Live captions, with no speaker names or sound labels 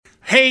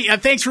Hey,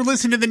 thanks for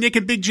listening to the Nick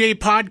and Big J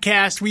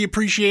podcast. We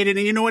appreciate it.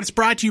 And you know what? It's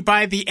brought to you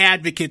by The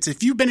Advocates.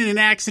 If you've been in an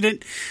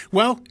accident,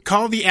 well,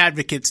 call The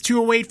Advocates.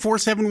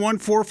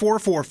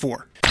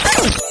 208-471-4444.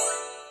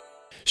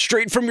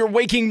 Straight from your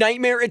waking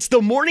nightmare, it's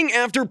the Morning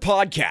After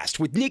Podcast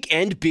with Nick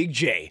and Big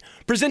J.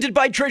 Presented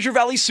by Treasure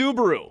Valley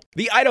Subaru,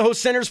 the Idaho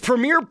Center's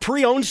premier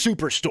pre-owned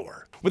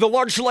superstore. With a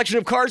large selection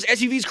of cars,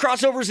 SUVs,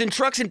 crossovers, and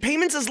trucks, and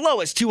payments as low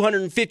as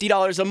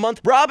 $250 a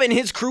month, Rob and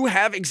his crew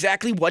have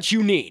exactly what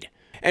you need.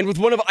 And with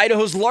one of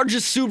Idaho's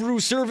largest Subaru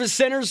service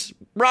centers,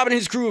 Rob and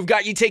his crew have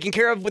got you taken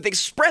care of with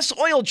express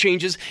oil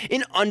changes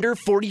in under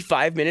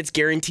 45 minutes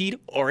guaranteed,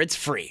 or it's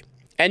free.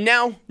 And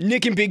now,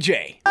 Nick and Big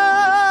J.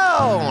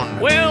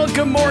 Well,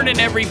 good morning,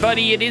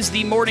 everybody. It is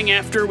the Morning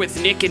After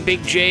with Nick and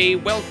Big J.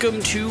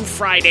 Welcome to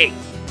Friday,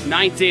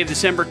 9th day of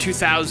December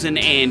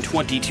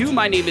 2022.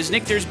 My name is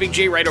Nick. There's Big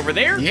J right over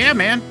there. Yeah,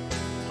 man.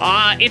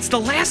 It's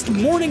the last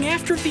Morning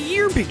After of the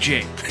year, Big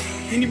J.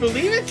 Can you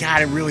believe it?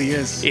 God, it really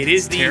is.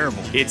 It's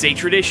terrible. It's a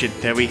tradition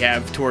that we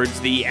have towards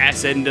the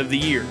ass end of the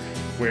year,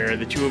 where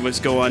the two of us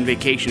go on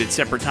vacation at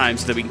separate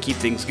times so that we can keep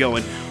things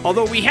going.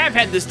 Although we have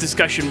had this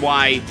discussion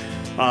why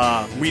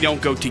we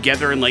don't go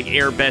together and like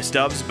air best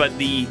ofs, but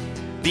the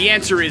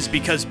answer is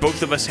because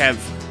both of us have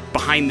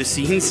behind the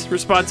scenes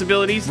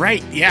responsibilities.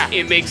 Right, yeah.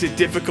 It makes it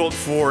difficult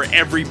for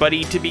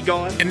everybody to be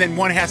gone. And then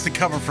one has to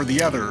cover for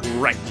the other.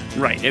 Right.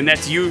 And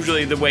that's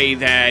usually the way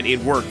that it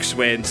works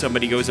when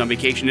somebody goes on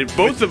vacation. If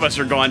both of us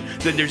are gone,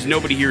 then there's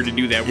nobody here to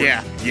do that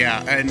work.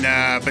 Yeah. And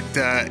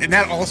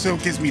that also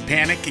gives me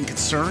panic and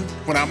concern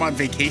when I'm on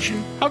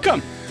vacation. How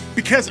come?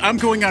 Because I'm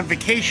going on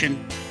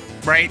vacation,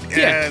 right?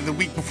 Yeah. The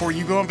week before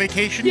you go on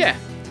vacation. Yeah.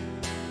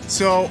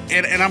 So,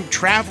 and I'm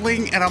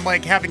traveling and I'm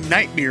like having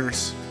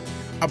nightmares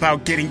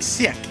about getting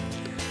sick.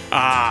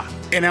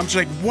 And I'm just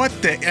like, what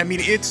the? I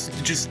mean, it's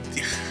just,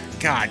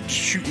 God,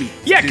 shoot me.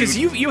 Yeah, because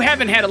you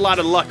haven't had a lot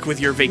of luck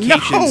with your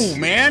vacations. No,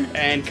 man.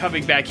 And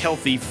coming back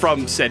healthy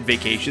from said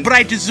vacation. But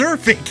I deserve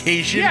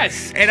vacation.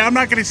 Yes. And I'm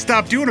not going to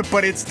stop doing it,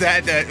 but it's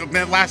that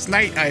last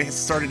night I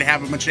started to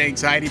have a bunch of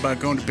anxiety about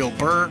going to Bill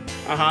Burr.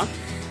 Uh-huh.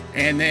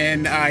 And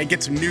then I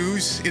get some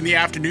news in the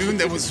afternoon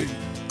that was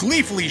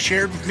gleefully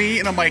shared with me,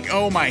 and I'm like,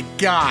 oh my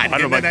God. I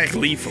don't know about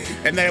gleefully.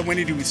 And then I went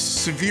into a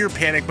severe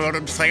panic mode.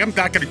 I'm just like, I'm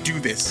not going to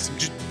do this. I'm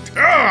just,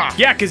 ugh.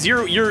 Yeah, because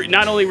you're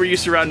not only were you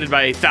surrounded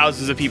by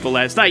thousands of people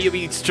last night, you'll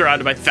be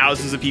surrounded by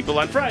thousands of people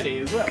on Friday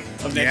as well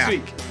of next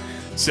week.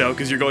 So,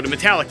 because you're going to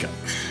Metallica.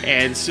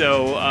 And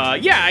so,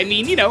 I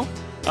mean, you know,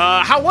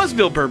 how was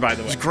Bill Burr, by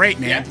the way? It's great,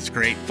 man. Yeah. It's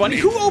great. Funny.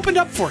 Who opened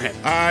up for him?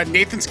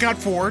 Nathan Scott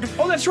Ford.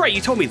 Oh, that's right.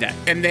 You told me that.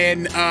 And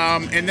then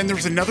there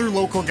was another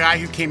local guy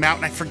who came out,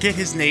 and I forget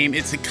his name.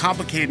 It's a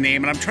complicated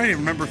name, and I'm trying to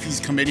remember if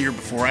he's come in here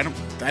before. I don't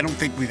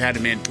think we've had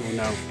him in. Oh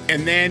no.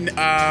 And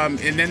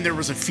then there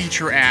was a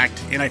feature act,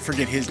 and I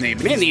forget his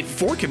name. Man, they had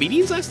 4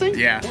 comedians last night?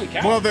 Yeah. Holy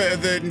cow. Well,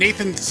 the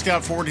Nathan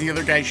Scott Ford and the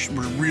other guy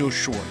were real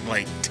short,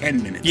 like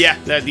 10 minutes. Yeah,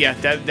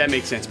 that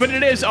makes sense. But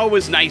it is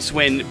always nice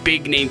when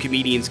big name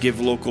comedians give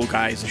local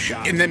guys a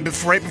shot. And then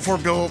right before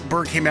Bill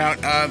Burr came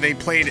out, they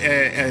played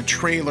a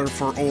trailer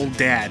for Old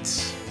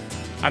Dads.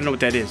 I don't know what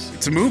that is.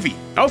 It's a movie.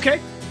 Okay.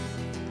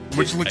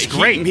 Which looks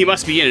great. He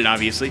must be in it,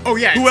 obviously. Oh,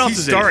 yeah. Who else he's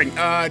is starring? in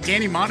it?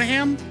 Danny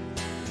Monahan?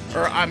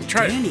 Or I'm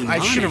trying. I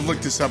should have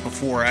looked this up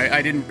before.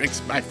 I didn't.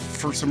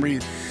 For some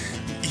reason,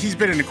 he's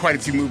been in quite a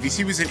few movies.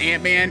 He was in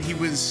Ant-Man. He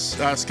was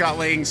Scott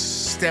Lang's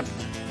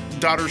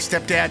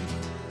stepdad.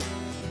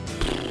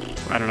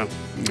 I don't know.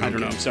 I don't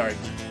know. I'm sorry.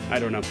 I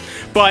don't know.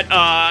 But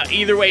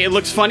either way, it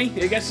looks funny,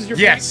 I guess is your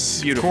point?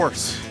 Yes, Beautiful. Of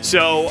course.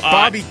 So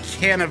Bobby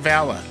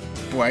Cannavale.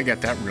 Boy, I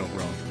got that real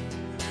wrong.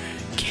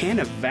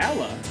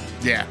 Cannavale?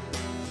 Yeah.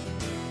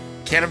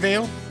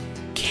 Cannavale?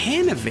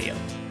 Cannavale.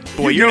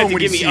 Boy, you're going to have to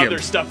give me see other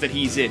him. stuff that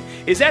he's in.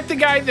 Is that the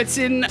guy that's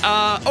in,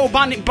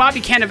 Bobby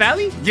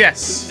Cannavale?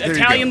 Yes.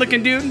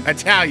 Italian-looking dude?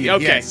 Italian,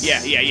 okay.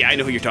 yes. Yeah, I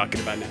know who you're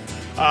talking about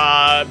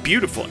now.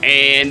 Beautiful.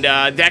 And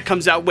that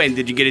comes out when?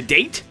 Did you get a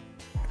date?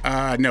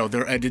 No,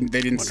 they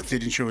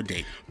didn't show a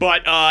date.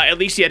 But at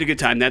least you had a good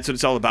time. That's what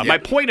it's all about. Yep. My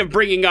point of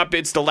bringing up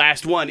it's the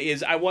last one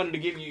is I wanted to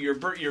give you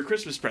your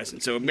Christmas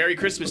present. So Merry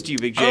Christmas to you,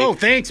 Big J. Oh,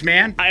 thanks,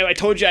 man. I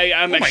told you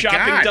I'm my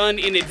shopping God. done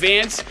in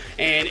advance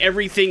and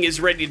everything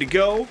is ready to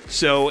go.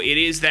 So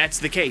that's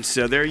the case.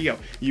 So there you go.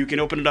 You can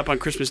open it up on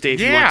Christmas Day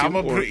if you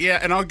want to.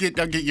 And I'll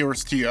get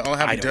yours to you. I'll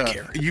have it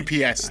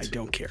UPS. I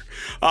don't care.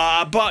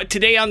 But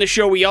today on the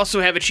show we also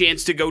have a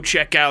chance to go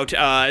check out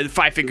the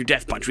Five Finger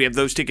Death Punch. We have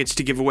those tickets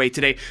to give away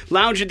today.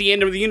 Lounge at the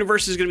End of the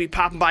Universe is going to be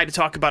popping by to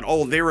talk about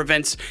all of their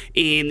events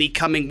in the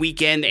coming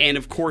weekend. And,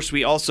 of course,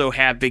 we also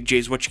have Big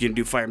J's What You Gonna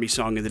Do Fire Me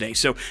Song of the Day.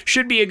 So,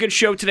 should be a good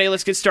show today.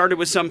 Let's get started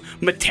with some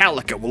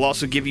Metallica. We'll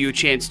also give you a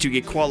chance to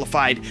get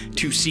qualified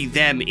to see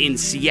them in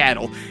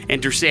Seattle.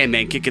 Enter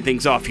Sandman kicking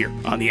things off here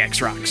on the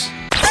X-Rocks.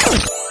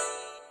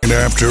 And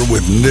after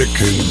with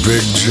Nick and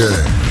Big J.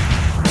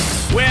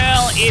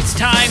 Well, it's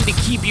time to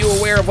keep you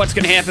aware of what's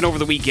going to happen over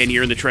the weekend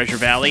here in the Treasure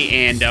Valley,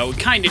 and we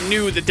kind of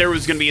knew that there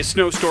was going to be a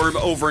snowstorm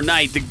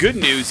overnight. The good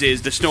news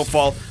is the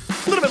snowfall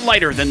a little bit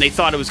lighter than they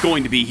thought it was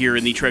going to be here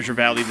in the Treasure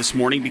Valley this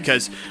morning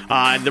because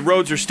the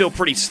roads are still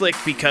pretty slick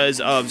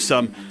because of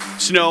some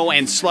snow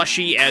and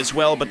slushy as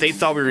well, but they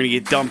thought we were going to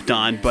get dumped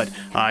on, but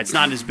it's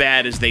not as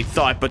bad as they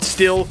thought. But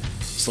still,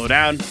 slow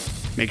down.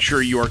 Make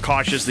sure you are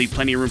cautious. Leave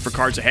plenty of room for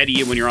cars ahead of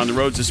you when you're on the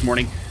roads this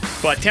morning.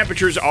 But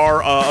temperatures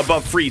are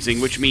above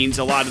freezing, which means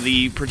a lot of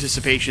the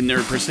precipitation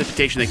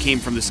that came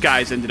from the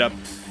skies ended up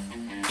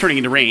turning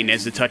into rain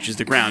as it touches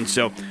the ground.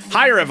 So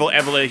higher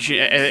elevations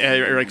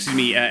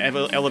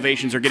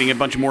are getting a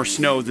bunch more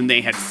snow than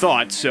they had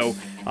thought. So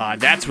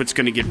that's what's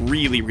going to get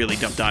really, really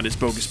dumped on is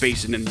Bogus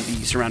Basin and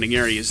the surrounding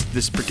areas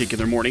this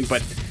particular morning.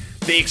 But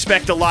they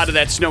expect a lot of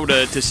that snow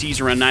to seize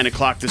around 9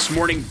 o'clock this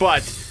morning.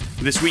 But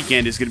this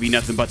weekend is going to be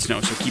nothing but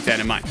snow, so keep that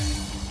in mind.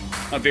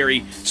 A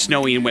very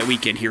snowy and wet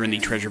weekend here in the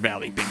Treasure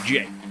Valley. Big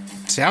J.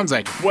 Sounds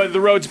like it. Were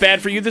the roads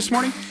bad for you this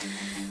morning?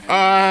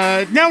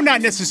 No,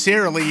 not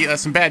necessarily.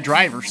 Some bad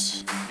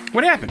drivers.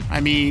 What happened?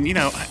 I mean,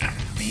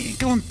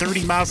 going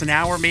 30 miles an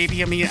hour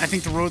maybe. I mean, I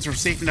think the roads are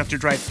safe enough to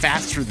drive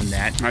faster than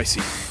that. I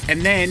see.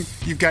 And then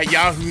you've got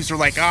yahoos who are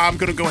like, I'm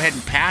going to go ahead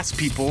and pass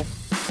people.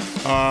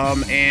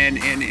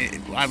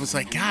 I was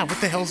like, God, what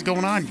the hell's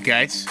going on, you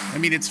guys? I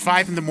mean, it's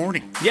 5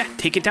 a.m. Yeah,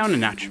 take it down a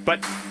notch.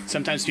 But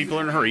sometimes people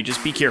are in a hurry.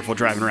 Just be careful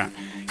driving around.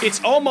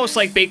 It's almost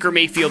like Baker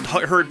Mayfield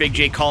heard Big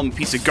J call him a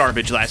piece of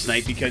garbage last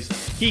night because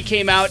he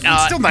came out.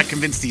 I'm still not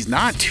convinced he's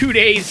not. 2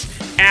 days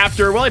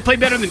after. Well, he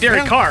played better than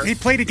Derek Carr. He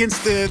played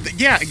against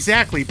yeah,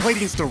 exactly. He played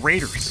against the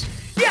Raiders.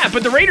 Yeah,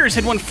 but the Raiders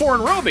had won 4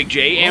 in a row, Big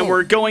J, and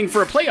were going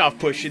for a playoff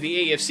push in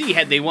the AFC.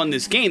 Had they won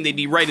this game, they'd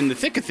be right in the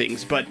thick of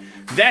things. But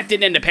that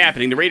didn't end up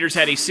happening. The Raiders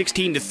had a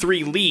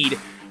 16-3 lead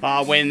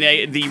when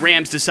the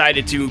Rams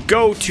decided to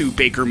go to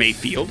Baker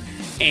Mayfield.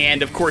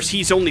 And, of course,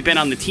 he's only been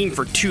on the team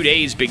for 2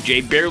 days, Big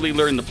J. Barely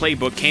learned the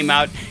playbook. Came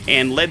out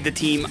and led the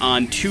team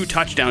on 2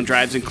 touchdown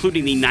drives,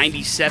 including the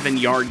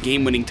 97-yard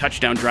game-winning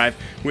touchdown drive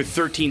with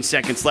 13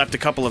 seconds left. A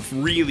couple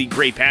of really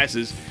great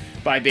passes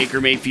by Baker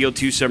Mayfield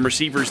to some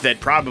receivers that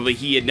probably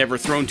he had never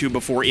thrown to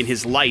before in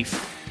his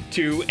life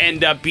to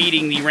end up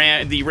beating the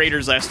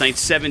Raiders last night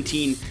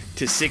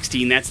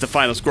 17-16. That's the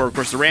final score. Of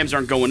course, the Rams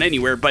aren't going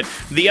anywhere, but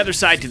the other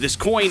side to this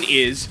coin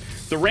is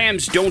the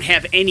Rams don't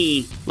have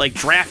any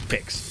draft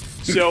picks.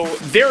 So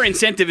their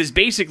incentive is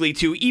basically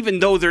to, even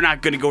though they're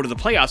not going to go to the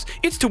playoffs,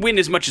 it's to win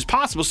as much as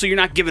possible so you're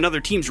not giving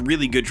other teams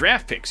really good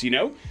draft picks,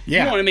 Yeah.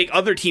 You want to make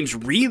other teams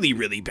really,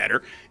 really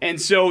better. And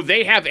so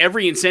they have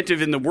every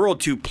incentive in the world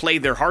to play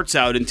their hearts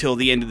out until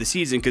the end of the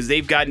season because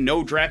they've got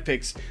no draft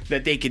picks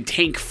that they can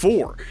tank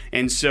for.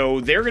 And so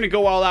they're going to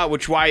go all out,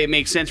 which is why it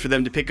makes sense for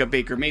them to pick up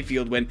Baker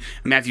Mayfield when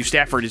Matthew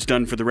Stafford is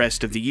done for the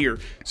rest of the year.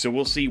 So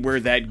we'll see where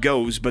that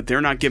goes, but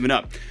they're not giving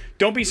up.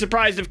 Don't be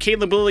surprised if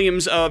Caleb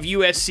Williams of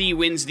USC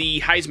wins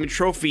the Heisman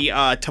Trophy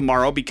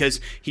tomorrow because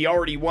he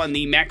already won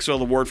the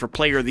Maxwell Award for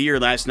Player of the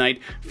Year last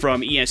night from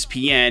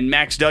ESPN.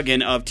 Max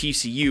Duggan of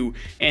TCU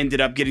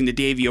ended up getting the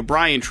Davey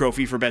O'Brien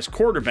Trophy for Best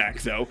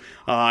Quarterback, though.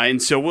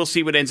 And so we'll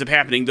see what ends up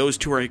happening. Those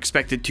two are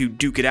expected to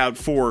duke it out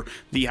for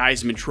the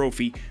Heisman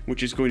Trophy,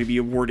 which is going to be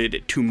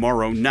awarded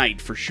tomorrow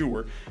night for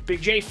sure.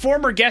 Big J,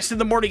 former guest in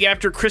the morning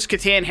after Chris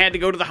Kattan had to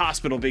go to the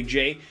hospital, Big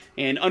J,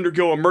 and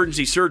undergo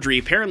emergency surgery.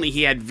 Apparently,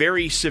 he had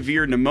very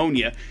severe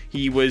pneumonia.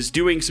 He was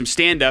doing some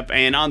stand-up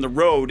and on the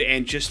road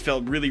and just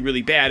felt really,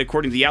 really bad.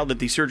 According to the outlet,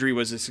 the surgery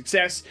was a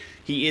success.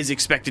 He is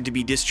expected to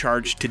be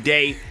discharged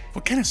today.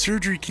 What kind of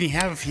surgery can you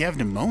have if you have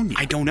pneumonia?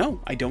 I don't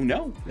know.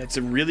 That's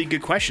a really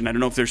good question. I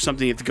don't know if there's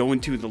something you have to go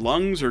into the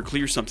lungs or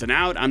clear something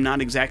out. I'm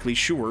not exactly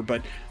sure,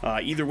 but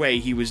either way,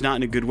 he was not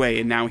in a good way,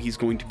 and now he's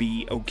going to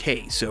be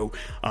okay. So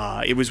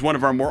it was one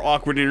of our more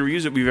awkward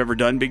interviews that we've ever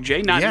done, Big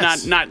J.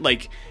 Not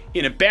like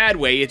in a bad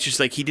way. It's just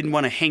like he didn't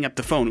want to hang up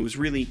the phone. It was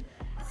really,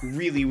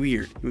 really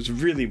weird. It was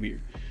really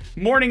weird.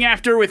 Morning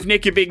After with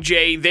Nick and Big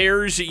J.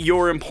 There's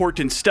your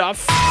important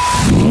stuff.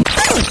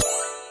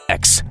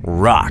 X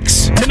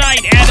rocks.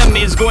 Tonight, Adam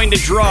is going to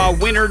draw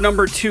winner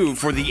number 2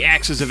 for the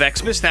Axes of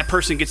Xmas. That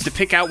person gets to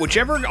pick out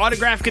whichever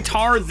autographed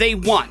guitar they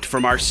want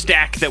from our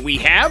stack that we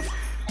have.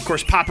 Of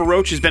course, Papa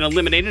Roach has been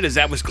eliminated as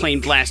that was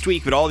claimed last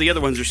week, but all the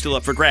other ones are still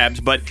up for grabs.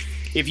 But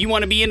if you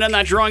want to be in on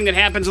that drawing that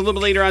happens a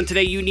little later on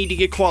today, you need to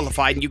get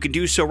qualified, and you can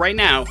do so right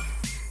now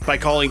by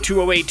calling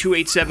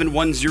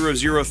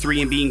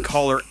 208-287-1003 and being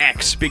caller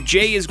X. Big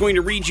J is going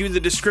to read you the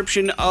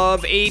description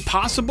of a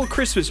possible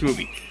Christmas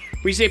movie.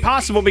 We say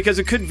possible because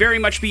it could very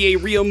much be a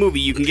real movie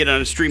you can get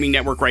on a streaming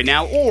network right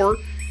now, or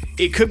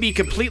it could be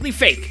completely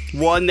fake,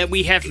 one that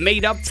we have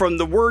made up from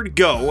the word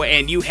go,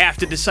 and you have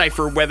to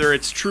decipher whether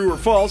it's true or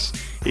false.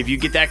 If you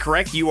get that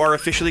correct, you are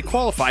officially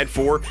qualified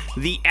for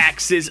the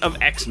Axes of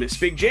Xmas.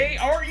 Big J,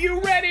 are you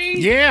ready?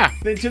 Yeah.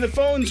 Then to the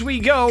phones we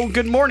go.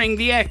 Good morning,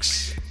 the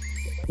X.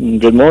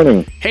 Good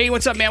morning. Hey,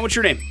 what's up, man? What's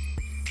your name?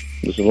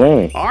 This is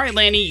Lanny. All right,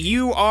 Lanny,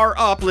 you are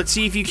up. Let's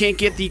see if you can't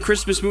get the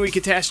Christmas movie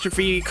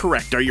catastrophe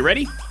correct. Are you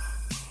ready?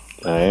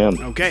 I am.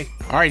 Okay.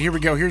 All right, here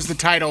we go. Here's the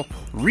title.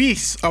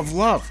 Wreaths of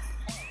Love.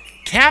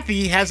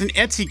 Kathy has an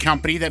Etsy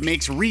company that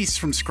makes wreaths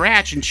from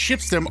scratch and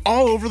ships them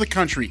all over the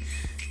country.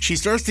 She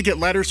starts to get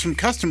letters from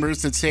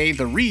customers that say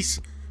the wreaths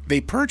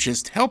they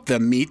purchased helped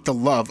them meet the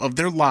love of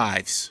their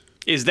lives.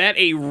 Is that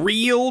a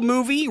real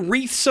movie,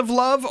 Wreaths of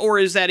Love, or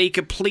is that a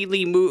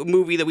completely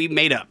movie that we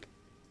made up?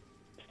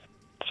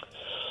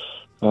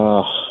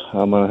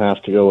 I'm going to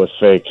have to go with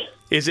fake.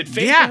 Is it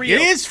fake Yeah, or real?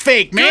 it is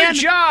fake, man.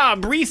 Good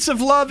job! Wreaths of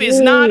Love is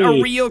not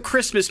a real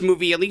Christmas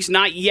movie, at least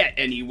not yet,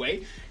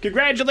 anyway.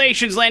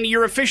 Congratulations, Lanny.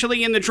 You're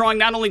officially in the drawing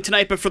not only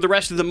tonight, but for the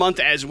rest of the month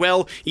as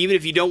well. Even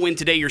if you don't win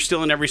today, you're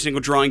still in every single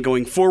drawing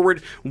going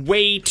forward.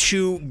 Way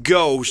to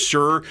go,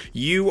 sir.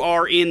 You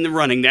are in the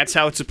running. That's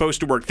how it's supposed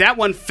to work. That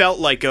one felt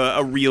like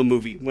a real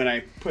movie when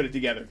I put it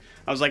together.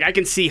 I was like, I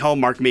can see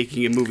Hallmark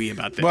making a movie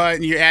about this.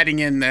 But you're adding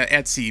in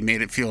Etsy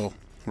made it feel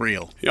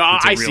real.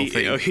 I real see.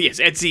 thing. Yes,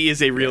 Etsy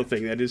is a real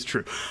thing. That is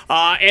true.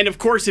 And of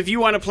course, if you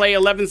want to play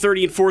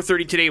 11:30 and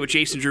 4:30 today with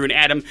Jason, Drew, and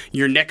Adam,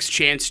 your next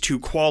chance to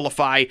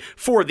qualify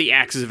for the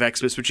Axes of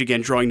Xmas, which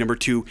again, drawing number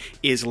 2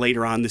 is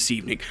later on this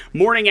evening.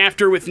 Morning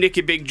After with Nick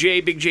and Big J.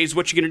 Big J's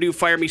What You Gonna Do?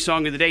 Fire Me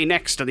Song of the Day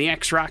next on the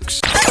X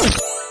Rocks.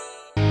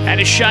 At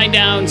a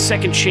Shinedown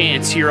second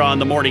chance here on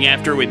the Morning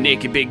After with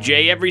Nick and Big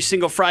J. Every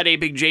single Friday,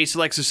 Big J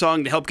selects a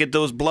song to help get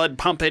those blood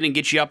pumping and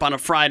get you up on a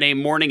Friday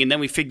morning, and then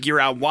we figure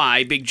out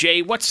why. Big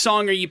J, what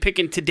song are you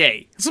picking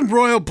today? Some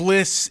Royal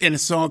Bliss and a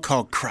song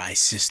called Cry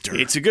Sister.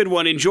 It's a good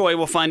one. Enjoy.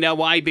 We'll find out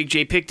why Big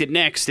J picked it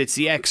next. It's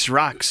the X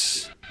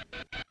Rocks.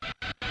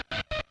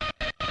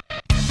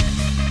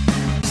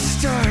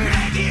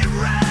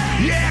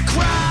 Yeah,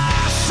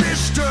 cry,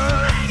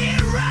 sister.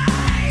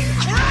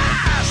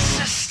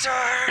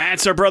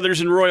 That's our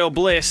brothers in Royal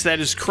Bliss. That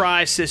is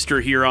Cry Sister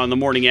here on the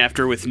Morning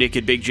After with Nick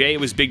and Big J. It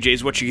was Big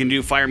J's What You Can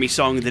Do, Fire Me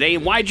Song of the Day.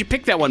 And why'd you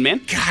pick that one,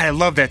 man? God, I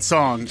love that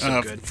song,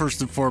 good.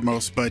 first and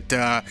foremost. But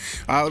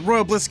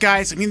Royal Bliss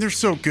guys, I mean, they're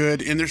so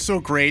good and they're so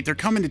great. They're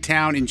coming to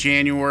town in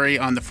January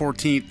on the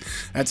 14th.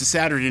 That's a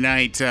Saturday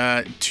night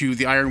to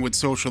the Ironwood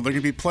Social. They're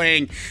going to be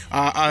playing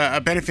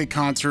a benefit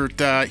concert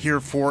here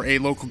for a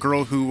local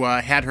girl who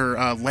had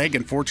her leg,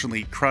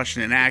 unfortunately, crushed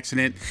in an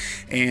accident.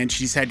 And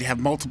she's had to have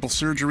multiple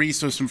surgeries.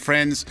 So some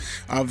friends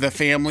of the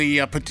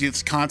family put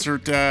this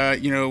concert,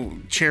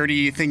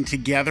 charity thing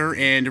together,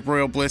 and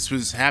Royal Bliss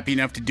was happy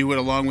enough to do it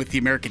along with the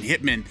American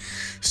Hitmen.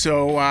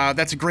 So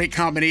that's a great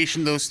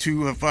combination. Those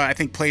two have, I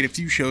think, played a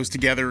few shows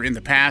together in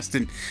the past,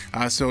 and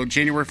so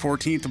January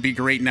 14th will be a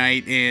great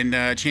night and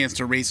a chance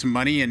to raise some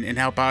money and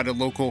help out a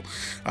local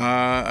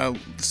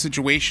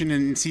situation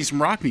and see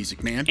some rock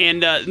music, man.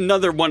 And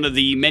another one of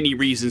the many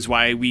reasons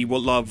why we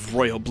will love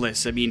Royal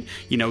Bliss. I mean,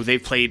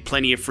 they've played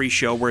plenty of free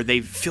show where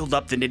they've filled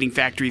up the Knitting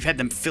Factory. You've had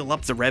them fill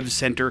up the Rev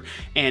Center,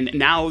 and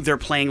now they're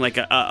playing like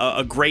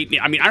a great.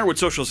 I mean, Ironwood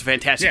Social is a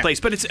fantastic place,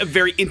 but it's a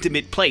very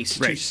intimate place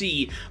to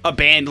see a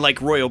band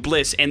like Royal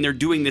Bliss, and they're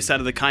doing this out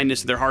of the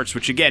kindness of their hearts,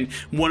 which again,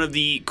 one of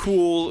the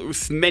cool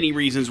many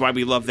reasons why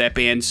we love that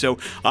band. So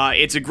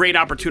it's a great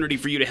opportunity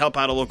for you to help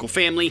out a local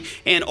family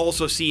and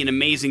also see an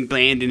amazing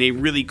band in a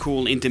really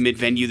cool, intimate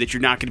venue that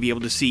you're not going to be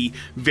able to see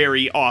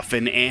very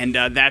often. And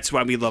that's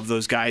why we love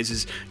those guys.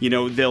 Is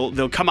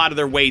they'll come out of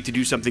their way to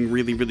do something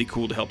really, really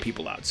cool to help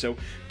people out. So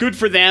good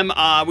for them.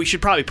 We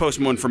should probably post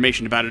more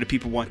information about it if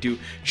people want to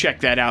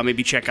check that out.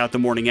 Maybe check out the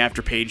Morning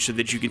After page so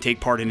that you can take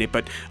part in it.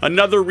 But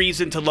another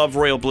reason to love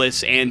Royal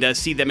Bliss and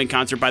see them in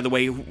concert. By the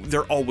way,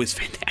 they're always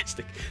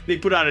fantastic. They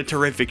put on a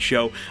terrific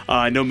show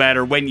no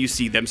matter when you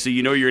see them, so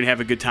you're going to have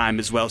a good time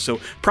as well. So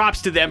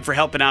props to them for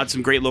helping out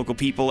some great local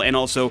people and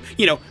also,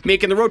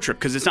 making the road trip,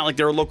 because it's not like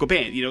they're a local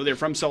band. They're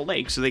from Salt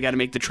Lake, so they got to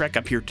make the trek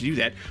up here to do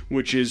that,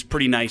 which is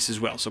pretty nice as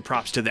well. So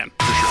props to them,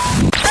 for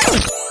sure.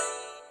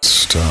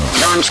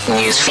 Stuff. Launch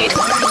newsfeed.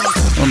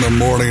 On the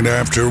Morning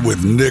After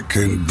with Nick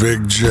and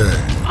Big J.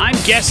 I'm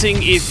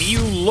guessing if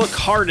you look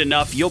hard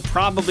enough, you'll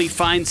probably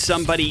find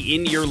somebody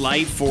in your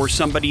life or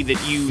somebody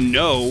that you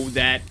know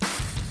that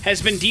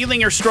has been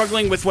dealing or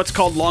struggling with what's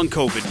called long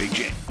COVID, Big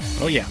J.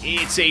 Oh, yeah.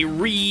 It's a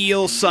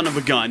real son of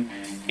a gun,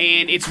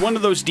 and it's one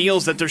of those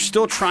deals that they're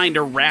still trying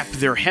to wrap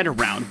their head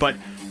around, but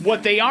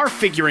what they are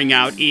figuring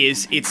out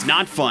is it's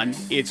not fun,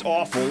 it's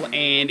awful,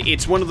 and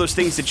it's one of those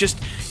things that just,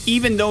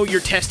 even though you're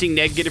testing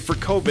negative for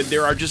COVID,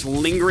 there are just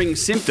lingering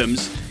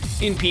symptoms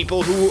in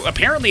people who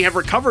apparently have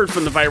recovered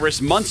from the virus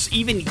months,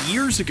 even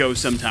years ago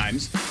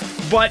sometimes.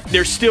 But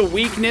there's still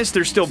weakness,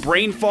 there's still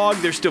brain fog,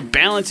 there's still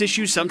balance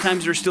issues,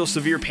 sometimes there's still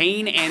severe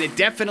pain, and it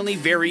definitely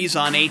varies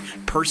on a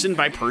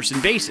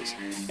person-by-person basis.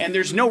 And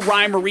there's no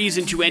rhyme or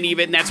reason to any of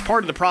it, and that's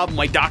part of the problem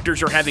why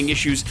doctors are having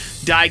issues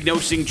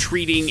diagnosing,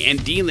 treating,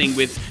 and dealing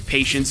with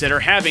patients that are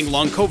having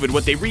long COVID.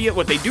 What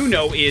they do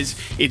know is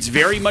it's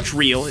very much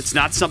real. It's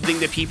not something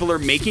that people are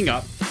making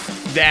up.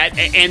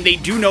 And they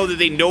do know that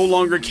they no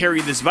longer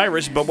carry this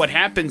virus, but what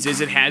happens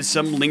is it has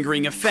some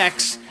lingering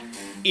effects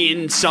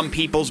in some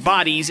people's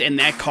bodies, and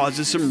that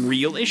causes some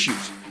real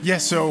issues. Yeah,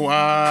 so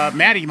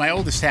Maddie, my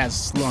oldest,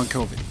 has long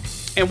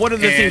COVID. And what are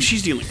the things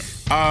she's dealing with?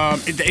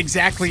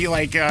 Exactly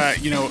like,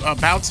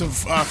 bouts of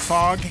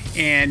fog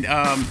and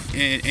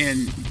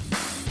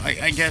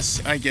I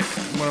guess I get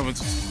one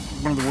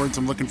of the words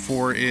I'm looking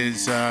for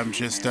is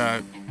just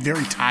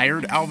very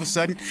tired all of a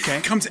sudden. Okay.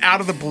 Comes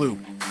out of the blue.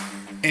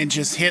 and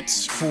just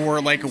hits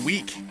for like a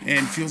week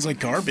and feels like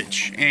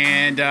garbage,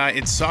 and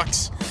it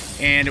sucks.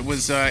 And it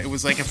was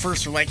like at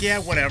first we're like, yeah,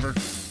 whatever,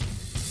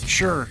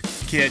 sure,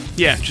 kid.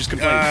 Yeah, just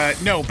complain.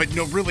 No,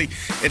 really,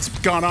 it's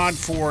gone on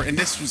for, and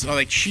this was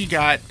like she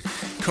got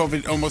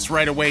COVID almost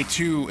right away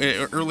too,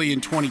 early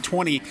in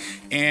 2020,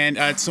 and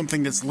it's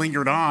something that's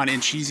lingered on,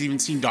 and she's even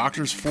seen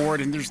doctors for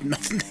it, and there's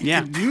nothing they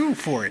can do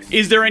for it.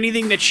 Is there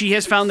anything that she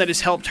has found that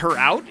has helped her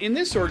out in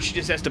this, or she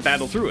just has to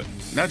battle through it?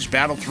 No, just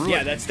battle through it.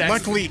 Yeah, that's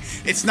luckily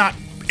it's not.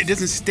 It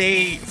doesn't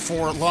stay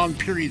for long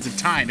periods of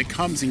time. It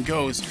comes and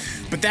goes,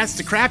 but that's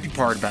the crappy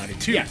part about it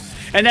too. Yeah.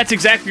 And that's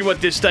exactly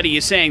what this study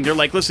is saying. They're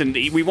like, listen,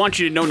 we want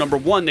you to know, number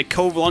one, that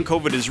long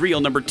COVID is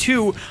real. Number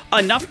two,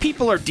 enough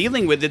people are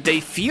dealing with it, they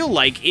feel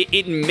like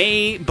it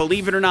may,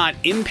 believe it or not,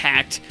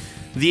 impact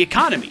the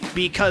economy.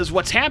 Because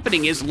what's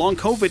happening is long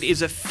COVID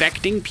is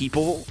affecting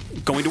people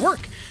going to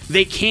work.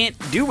 They can't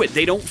do it.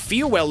 They don't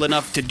feel well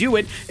enough to do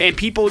it. And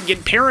people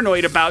get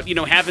paranoid about,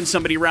 having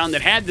somebody around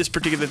that had this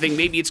particular thing.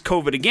 Maybe it's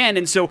COVID again.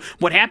 And so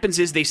what happens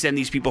is they send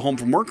these people home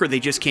from work, or they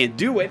just can't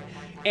do it.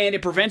 And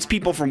it prevents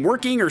people from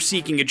working or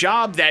seeking a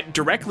job that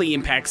directly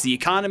impacts the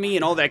economy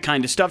and all that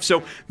kind of stuff.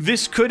 So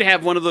this could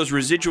have one of those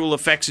residual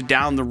effects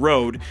down the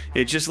road.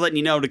 It's just letting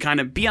you know to kind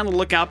of be on the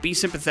lookout, be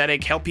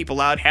sympathetic, help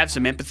people out, have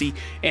some empathy,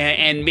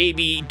 and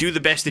maybe do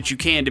the best that you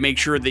can to make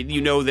sure that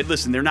you know that,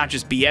 listen, they're not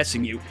just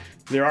BSing you.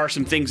 There are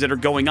some things that are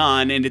going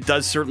on, and it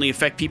does certainly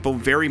affect people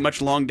very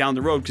much long down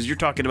the road, because you're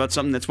talking about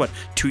something that's,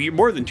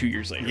 more than 2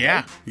 years later. Yeah,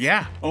 right?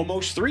 yeah.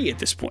 Almost 3 at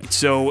this point.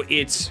 So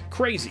it's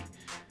crazy.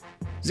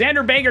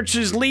 Xander Bogaerts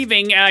is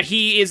leaving.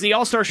 He is the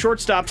all-star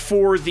shortstop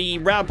for the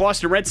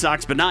Boston Red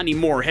Sox, but not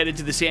anymore. Headed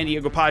to the San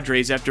Diego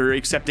Padres after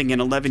accepting an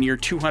 11-year,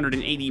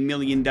 $280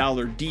 million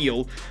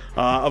deal.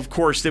 Of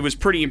course, it was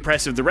pretty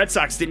impressive. The Red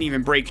Sox didn't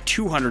even break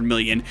 $200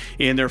 million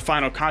in their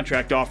final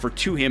contract offer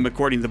to him,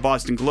 according to the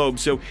Boston Globe.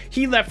 So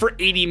he left for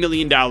 $80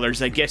 million.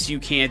 I guess you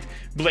can't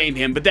blame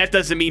him, but that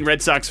doesn't mean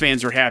Red Sox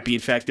fans are happy. In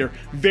fact, they're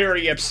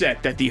very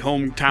upset that the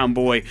hometown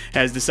boy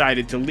has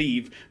decided to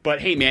leave.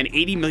 But hey, man,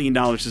 $80 million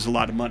is a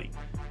lot of money.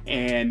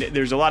 And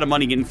there's a lot of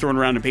money getting thrown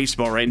around in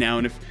baseball right now.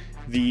 And if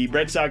the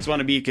Red Sox want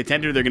to be a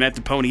contender, they're going to have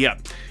to pony up.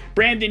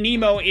 Brandon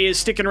Nimmo is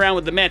sticking around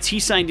with the Mets. He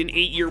signed an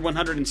 8-year,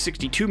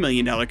 $162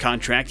 million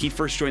contract. He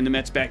first joined the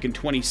Mets back in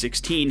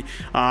 2016.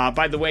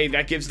 By the way,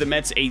 that gives the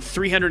Mets a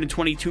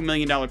 $322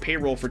 million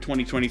payroll for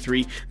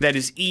 2023. That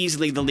is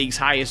easily the league's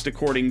highest,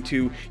 according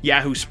to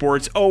Yahoo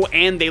Sports. Oh,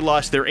 and they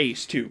lost their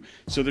ace, too.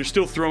 So they're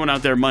still throwing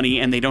out their money,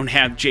 and they don't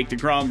have Jake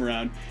DeGrom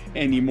around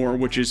anymore,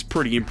 which is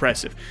pretty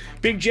impressive.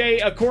 Big J,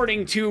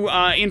 according to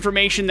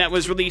information that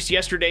was released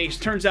yesterday,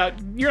 turns out,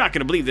 you're not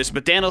going to believe this,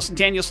 but Daniel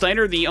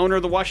Snyder, the owner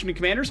of the Washington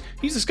Commanders,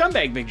 he's a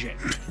scumbag, Big J.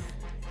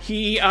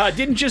 He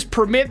didn't just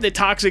permit the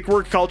toxic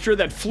work culture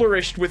that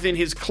flourished within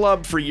his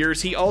club for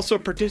years, he also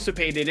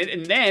participated in it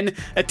and then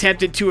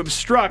attempted to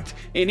obstruct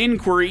an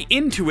inquiry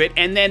into it,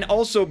 and then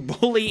also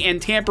bully and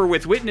tamper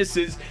with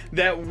witnesses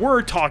that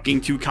were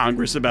talking to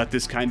Congress about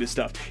this kind of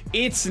stuff.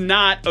 It's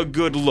not a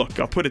good look,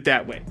 I'll put it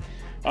that way.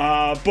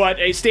 But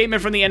a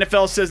statement from the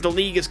NFL says the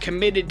league is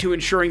committed to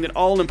ensuring that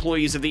all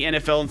employees of the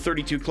NFL and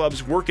 32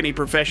 clubs work in a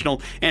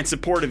professional and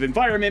supportive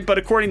environment. But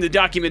according to the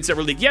documents that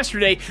were leaked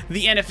yesterday,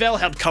 the NFL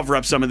helped cover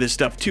up some of this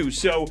stuff too.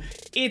 So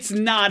it's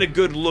not a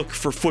good look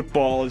for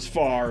football as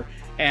far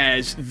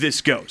as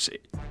this goes.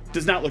 It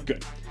does not look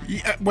good.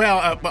 Yeah,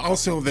 well, but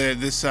also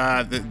this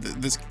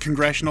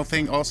congressional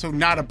thing, also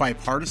not a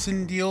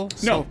bipartisan deal.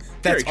 So no,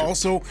 that's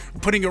also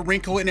putting a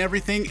wrinkle in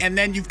everything. And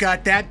then you've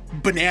got that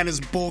bananas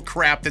bull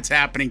crap that's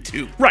happening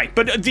too. Right,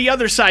 but the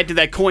other side to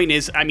that coin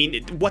is, I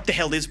mean, what the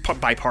hell is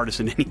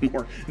bipartisan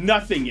anymore?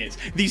 Nothing is.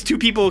 These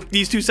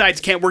two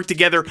sides can't work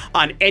together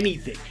on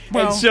anything.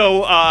 Well, and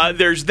so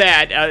there's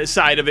that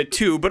side of it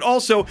too. But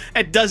also,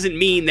 it doesn't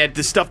mean that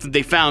the stuff that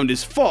they found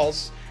is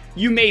false.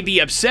 You may be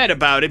upset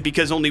about it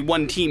because only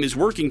one team is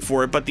working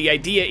for it, but the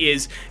idea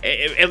is,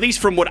 at least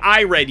from what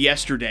I read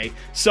yesterday,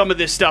 some of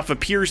this stuff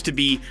appears to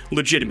be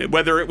legitimate.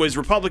 Whether it was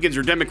Republicans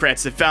or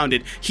Democrats that found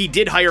it, he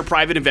did hire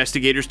private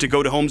investigators to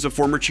go to homes of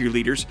former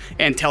cheerleaders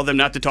and tell them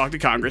not to talk to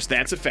Congress.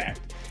 That's a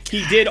fact.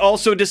 He did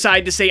also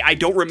decide to say, I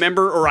don't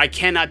remember or I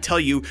cannot tell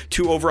you,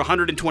 to over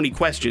 120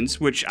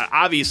 questions, which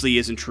obviously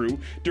isn't true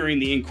during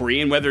the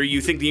inquiry. And whether you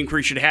think the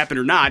inquiry should happen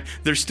or not,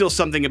 there's still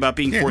something about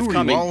being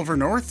forthcoming. Who are you, Oliver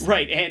North?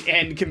 Right,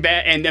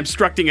 and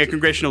obstructing a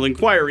congressional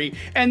inquiry.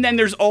 And then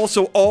there's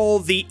also all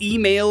the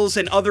emails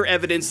and other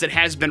evidence that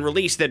has been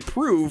released that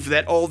prove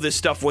that all this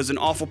stuff was an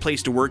awful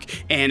place to work,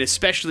 and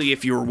especially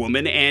if you're a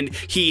woman. And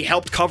he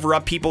helped cover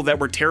up people that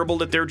were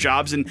terrible at their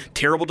jobs and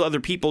terrible to other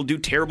people, do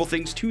terrible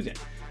things to them.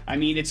 I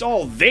mean, it's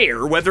all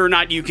there. Whether or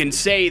not you can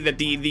say that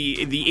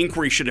the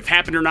inquiry should have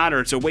happened or not,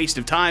 or it's a waste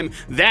of time,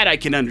 that I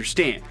can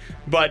understand.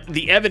 But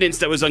the evidence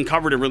that was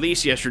uncovered and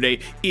released yesterday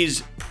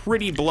is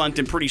pretty blunt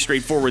and pretty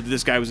straightforward that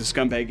this guy was a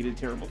scumbag and did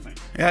terrible things.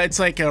 Yeah, it's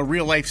like a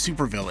real-life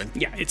supervillain.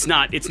 Yeah, it's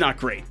not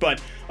great.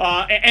 But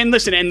and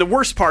listen, and the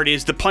worst part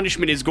is the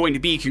punishment is going to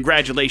be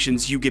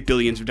congratulations, you get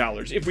billions of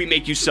dollars if we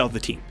make you sell the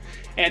team.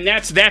 And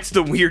that's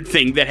the weird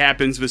thing that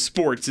happens with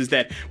sports is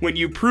that when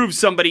you prove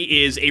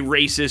somebody is a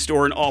racist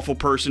or an awful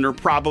person or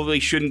probably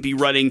shouldn't be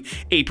running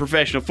a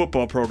professional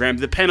football program,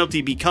 the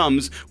penalty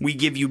becomes we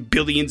give you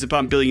billions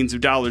upon billions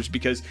of dollars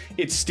because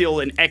it's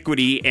still an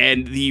equity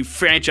and the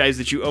franchise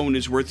that you own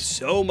is worth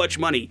so much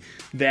money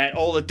that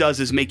all it does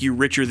is make you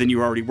richer than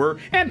you already were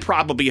and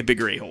probably a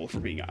bigger a-hole,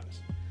 for being honest.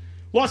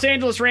 Los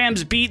Angeles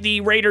Rams beat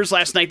the Raiders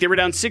last night. They were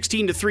down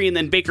 16-3, and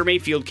then Baker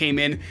Mayfield came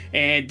in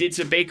and did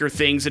some Baker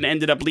things and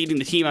ended up leading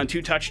the team on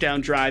 2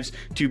 touchdown drives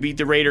to beat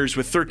the Raiders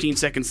with 13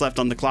 seconds left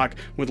on the clock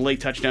with a late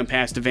touchdown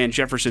pass to Van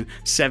Jefferson,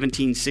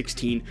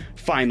 17-16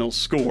 final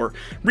score.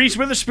 Reese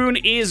Witherspoon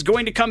is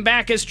going to come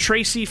back as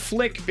Tracy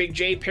Flick. Big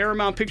J,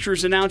 Paramount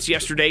Pictures announced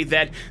yesterday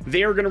that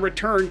they are going to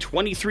return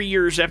 23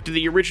 years after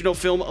the original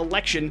film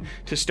Election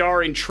to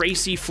star in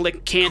Tracy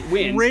Flick Can't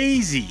Win.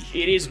 Crazy.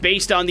 It is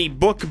based on the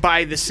book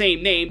by the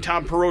same name.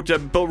 Tom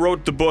Perrotta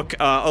wrote the book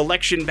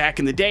Election back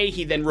in the day.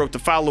 He then wrote the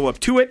follow-up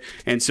to it,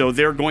 and so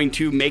they're going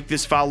to make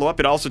this follow-up.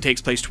 It also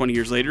takes place 20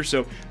 years later,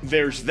 so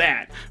there's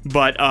that.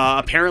 But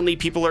apparently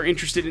people are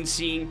interested in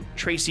seeing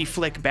Tracy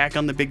Flick back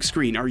on the big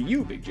screen. Are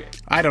you, Big J?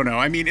 I don't know.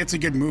 I mean, it's a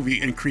good movie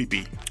and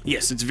creepy.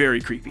 Yes, it's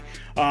very creepy.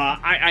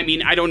 I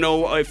mean, I don't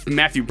know if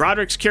Matthew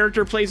Broderick's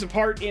character plays a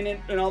part in it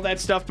and all that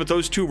stuff, but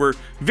those two were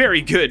very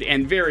good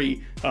and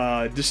very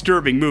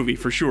disturbing movie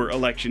for sure.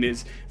 Election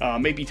is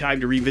maybe time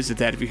to revisit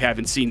that if you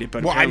haven't seen it.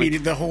 But well, I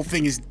mean, the whole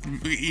thing is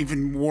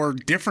even more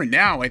different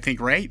now, I think,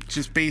 right?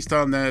 Just based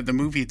on the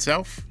movie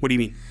itself. What do you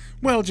mean?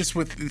 Well, just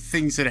with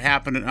things that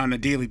happen on a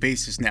daily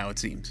basis now, it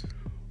seems.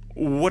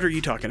 What are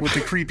you talking about? With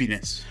the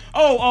creepiness.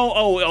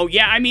 Oh,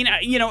 yeah. I mean,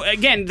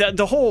 again,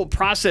 the whole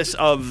process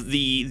of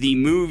the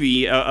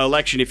movie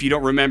Election, if you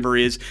don't remember,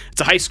 is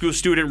it's a high school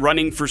student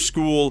running for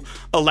school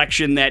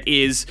election that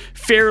is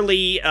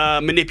fairly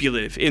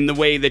manipulative in the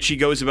way that she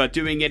goes about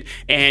doing it,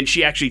 and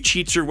she actually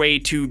cheats her way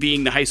to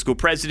being the high school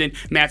president.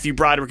 Matthew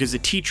Broderick is a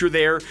teacher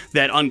there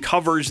that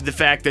uncovers the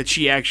fact that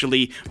she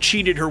actually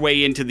cheated her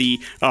way into the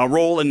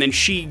role, and then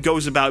she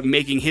goes about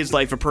making his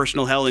life a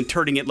personal hell and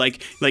turning it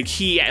like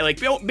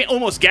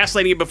almost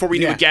gaslighting it before we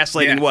knew what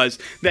gaslighting was,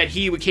 that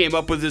he came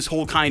up with this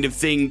whole kind of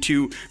thing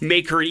to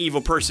make her an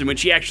evil person when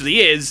she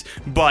actually is,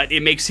 but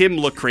it makes him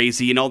look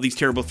crazy and all these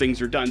terrible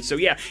things are done. So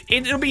yeah,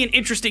 it'll be an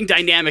interesting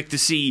dynamic to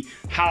see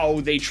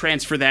how they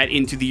transfer that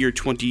into the year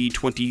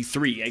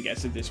 2023, I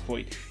guess, at this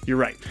point. You're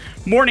right.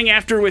 Morning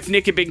After with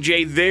Nick and Big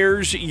J,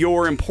 there's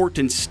your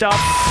important stuff.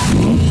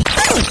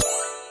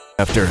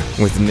 After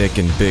with Nick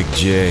and Big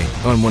J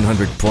on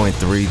 100.3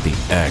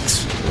 The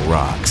X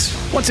Rocks.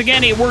 Once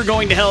again, a We're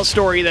Going to Hell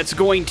story that's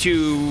going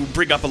to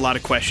bring up a lot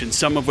of questions,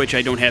 some of which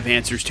I don't have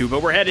answers to,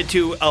 but we're headed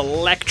to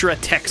Electra,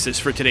 Texas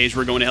for today's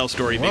We're Going to Hell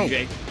story, Whoa. Big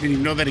J. Didn't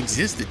even know that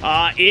existed.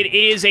 It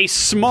is a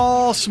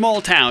small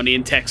town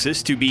in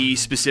Texas, to be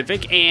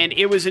specific, and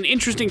it was an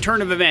interesting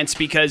turn of events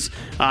because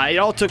it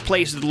all took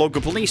place at the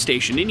local police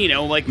station.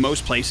 And, like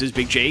most places,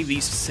 Big J,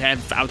 these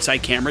have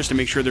outside cameras to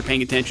make sure they're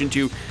paying attention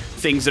to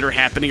things that are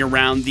happening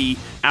around the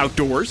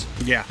outdoors.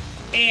 Yeah.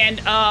 And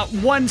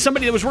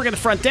somebody that was working at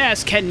the front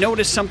desk had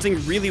noticed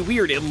something really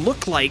weird. It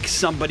looked like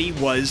somebody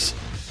was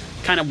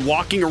kind of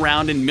walking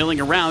around and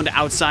milling around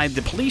outside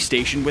the police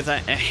station with a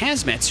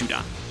hazmat suit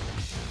on.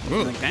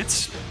 Like,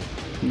 that's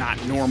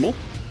not normal.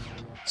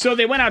 So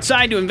they went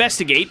outside to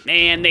investigate,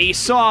 and they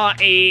saw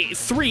 3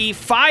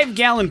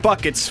 5-gallon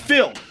buckets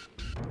filled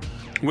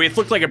with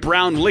looked like a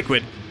brown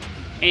liquid.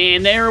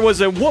 And there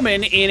was a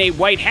woman in a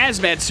white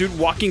hazmat suit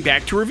walking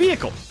back to her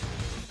vehicle.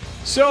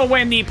 So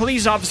when the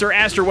police officer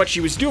asked her what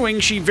she was doing,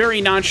 she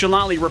very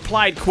nonchalantly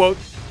replied, quote,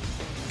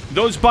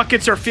 "Those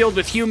buckets are filled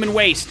with human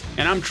waste,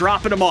 and I'm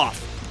dropping them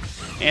off."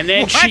 And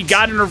then she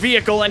got in her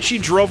vehicle and she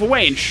drove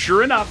away. And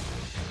sure enough,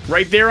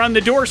 right there on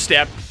the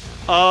doorstep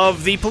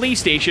of the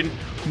police station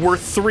were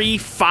 3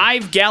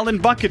 5-gallon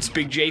buckets,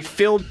 Big J,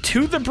 filled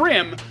to the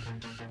brim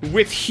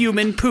with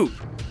human poop.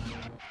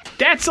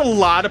 That's a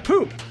lot of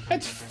poop.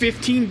 That's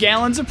 15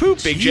 gallons of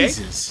poop, Big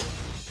Jesus. J.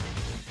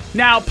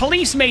 Now,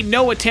 police made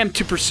no attempt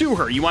to pursue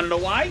her. You want to know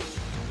why?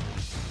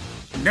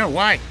 No,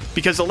 why?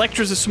 Because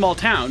Electra's a small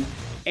town,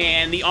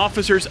 and the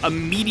officers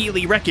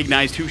immediately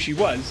recognized who she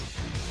was.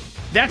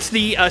 That's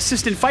the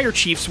assistant fire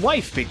chief's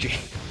wife, Big J.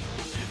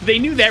 They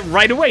knew that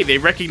right away. They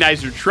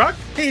recognized her truck.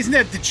 Hey, isn't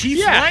that the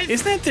chief's wife?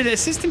 Isn't that the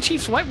assistant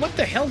chief's wife? What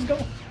the hell's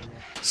going on?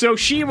 So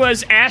she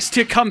was asked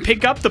to come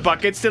pick up the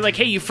buckets. They're like,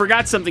 hey, you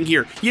forgot something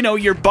here.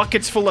 Your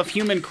bucket's full of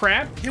human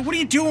crap. Hey, what are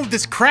you doing with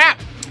this crap,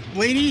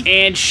 lady?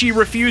 And she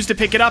refused to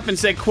pick it up and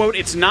said, quote,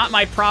 "It's not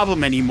my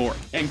problem anymore,"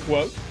 end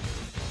quote.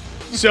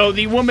 So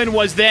the woman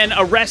was then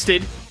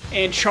arrested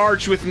and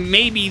charged with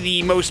maybe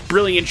the most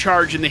brilliant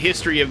charge in the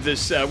history of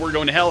this We're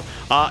Going to Hell.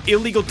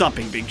 Illegal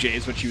dumping, Big J,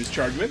 is what she was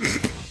charged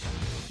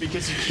with.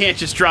 Because you can't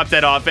just drop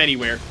that off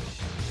anywhere.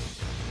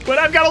 But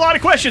I've got a lot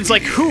of questions,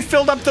 like who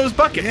filled up those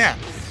buckets? Yeah.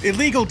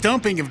 Illegal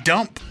dumping of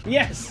dump.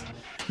 Yes.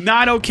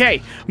 Not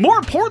okay. More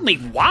importantly,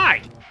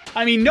 why?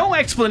 I mean, no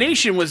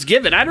explanation was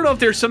given. I don't know if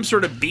there's some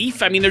sort of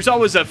beef. I mean, there's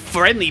always a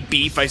friendly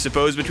beef, I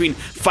suppose, between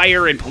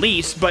fire and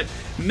police, but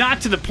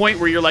not to the point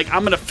where you're like,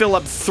 I'm going to fill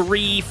up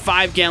 3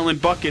 5-gallon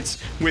buckets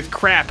with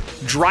crap,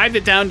 drive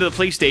it down to the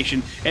police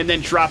station, and then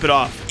drop it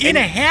off. In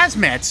a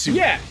hazmat suit.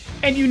 Yeah.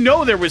 And you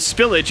know there was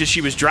spillage as she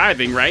was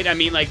driving, right? I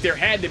mean, like, there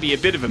had to be a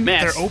bit of a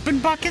mess. They're open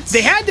buckets?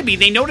 They had to be.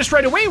 They noticed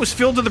right away it was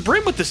filled to the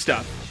brim with the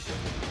stuff.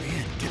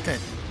 Man, get that.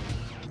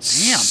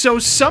 Damn. So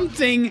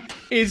something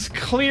is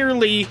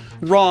clearly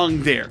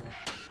wrong there.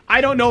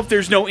 I don't know if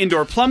there's no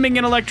indoor plumbing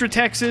in Electra,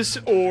 Texas,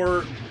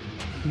 or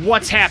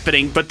what's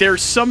happening, but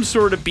there's some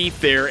sort of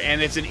beef there,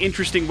 and it's an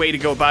interesting way to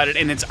go about it,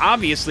 and it's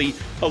obviously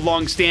a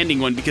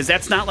long-standing one, because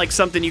that's not like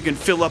something you can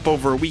fill up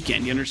over a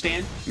weekend, you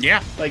understand?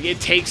 Yeah. Like,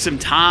 it takes some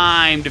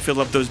time to fill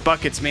up those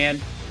buckets,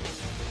 man.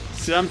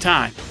 Some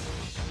time.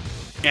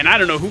 And I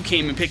don't know who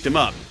came and picked them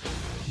up,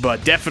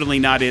 but definitely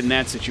not in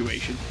that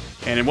situation.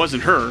 And it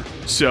wasn't her,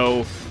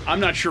 so I'm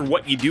not sure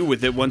what you do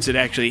with it once it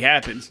actually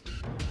happens.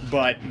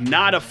 But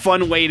not a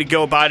fun way to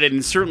go about it,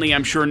 and certainly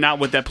I'm sure not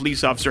what that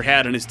police officer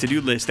had on his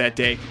to-do list that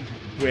day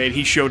when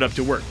he showed up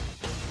to work.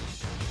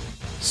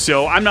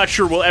 So I'm not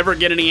sure we'll ever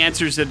get any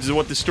answers as to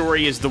what the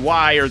story is, the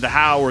why or the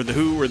how or the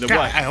who or the God,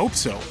 what. I hope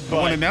so. I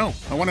want to know.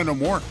 I want to know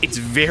more. It's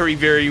very,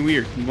 very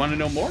weird. You want to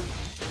know more?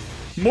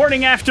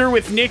 Morning After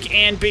with Nick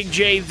and Big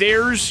J.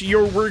 There's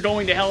your We're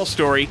Going to Hell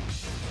story.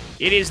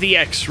 It is the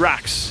X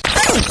Rocks.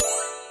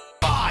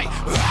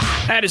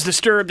 That is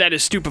Disturb, that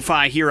is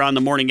Stupefy here on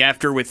the Morning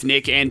After with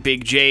Nick and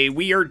Big J.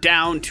 We are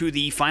down to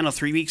the final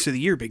 3 weeks of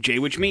the year, Big J,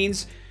 which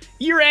means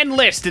year-end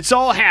list. It's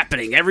all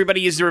happening.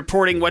 Everybody is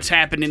reporting what's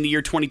happened in the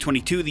year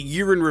 2022, the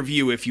year in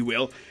review, if you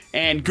will.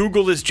 And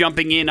Google is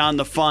jumping in on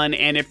the fun,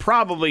 and it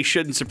probably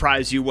shouldn't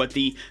surprise you what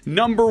the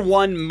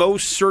 #1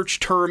 most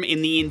searched term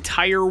in the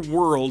entire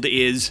world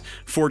is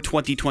for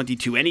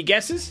 2022. Any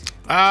guesses?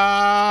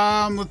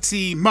 Let's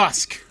see.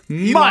 Musk.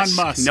 Musk. Elon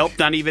Musk. Nope,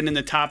 not even in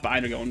the top.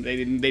 I don't know. They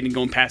didn't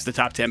go past the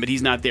top 10, but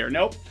he's not there.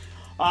 Nope.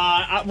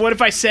 What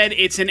if I said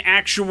it's an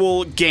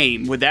actual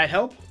game? Would that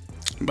help?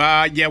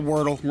 Yeah,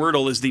 Wordle.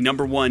 Wordle is the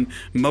 #1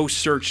 most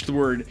searched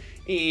word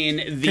in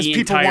the Because people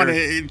entire... want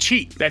to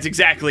cheat. That's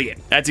exactly it.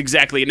 That's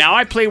exactly it. Now,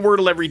 I play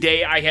Wordle every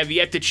day. I have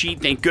yet to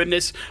cheat, thank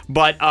goodness,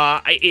 but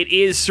it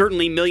is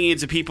certainly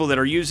millions of people that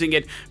are using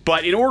it.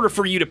 But in order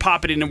for you to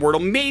pop it into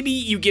Wordle, maybe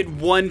you get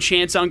one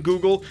chance on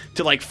Google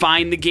to like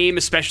find the game,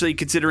 especially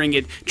considering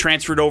it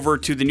transferred over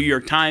to the New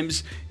York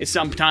Times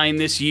sometime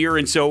this year,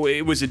 and so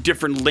it was a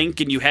different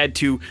link, and you had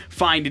to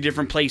find a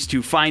different place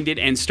to find it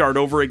and start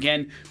over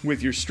again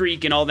with your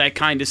streak and all that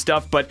kind of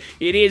stuff. But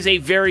it is a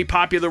very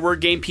popular word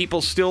game.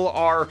 People still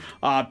are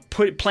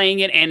playing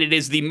it, and it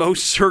is the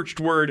most searched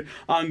word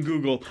on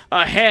Google,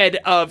 ahead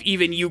of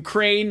even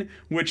Ukraine,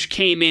 which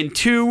came in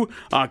 2,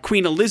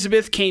 Queen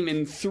Elizabeth came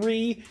in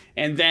 3,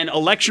 and then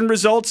election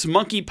results,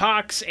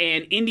 monkeypox,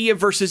 and India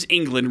versus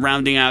England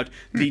rounding out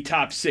the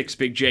top 6,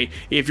 Big J.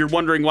 If you're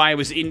wondering why it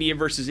was India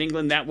versus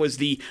England, that was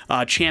the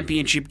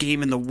championship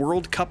game in the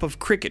World Cup of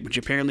Cricket, which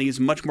apparently is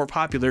much more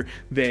popular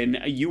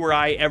than you or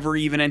I ever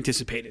even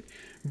anticipated.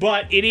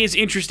 But it is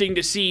interesting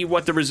to see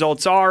what the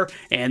results are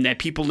and that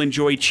people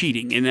enjoy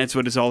cheating, and that's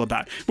what it's all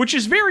about. Which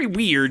is very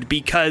weird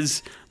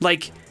because,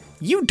 like,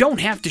 you don't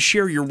have to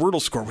share your Wordle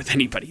score with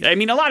anybody. I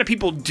mean, a lot of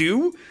people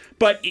do,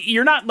 but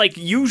you're not, like,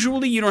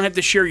 usually you don't have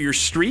to share your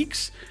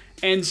streaks.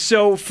 And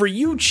so for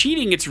you,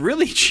 cheating, it's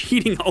really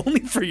cheating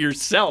only for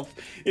yourself.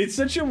 It's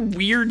such a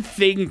weird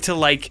thing to,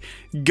 like,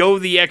 go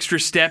the extra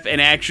step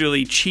and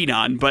actually cheat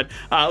on. But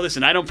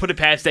listen, I don't put it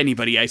past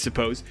anybody, I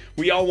suppose.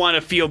 We all want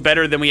to feel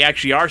better than we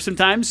actually are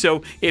sometimes.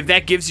 So if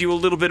that gives you a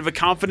little bit of a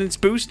confidence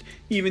boost,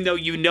 even though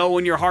you know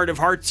in your heart of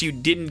hearts you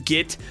didn't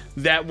get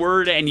that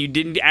word and you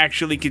didn't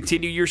actually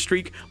continue your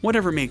streak,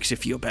 whatever makes you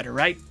feel better,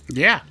 right?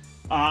 Yeah.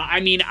 I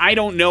mean, I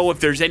don't know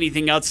if there's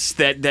anything else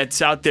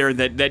that's out there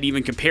that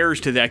even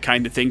compares to that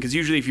kind of thing, because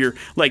usually if you're,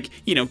 like,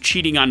 you know,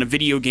 cheating on a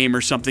video game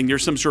or something,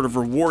 there's some sort of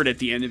reward at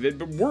the end of it.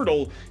 But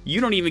Wordle, you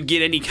don't even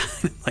get any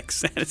kind of, like,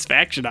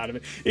 satisfaction out of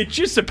it. It's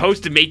just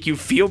supposed to make you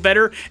feel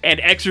better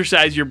and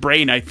exercise your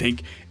brain, I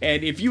think.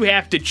 And if you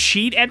have to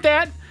cheat at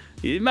that,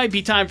 it might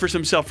be time for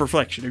some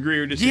self-reflection. Agree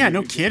or disagree? Yeah,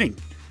 no kidding.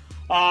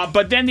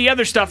 But then the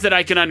other stuff that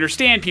I can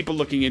understand people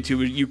looking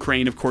into,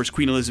 Ukraine, of course,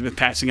 Queen Elizabeth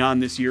passing on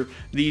this year.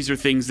 These are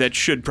things that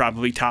should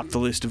probably top the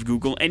list of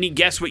Google. Any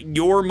guess what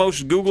your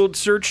most Googled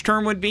search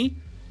term would be?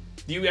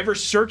 Do you ever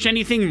search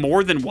anything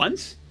more than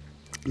once?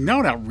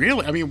 No, not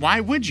really. I mean, why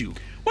would you?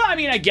 Well, I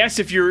mean, I guess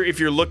if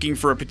you're looking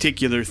for a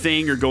particular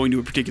thing or going to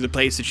a particular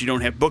place that you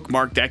don't have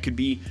bookmarked, that could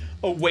be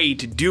a way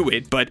to do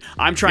it. But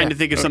I'm trying to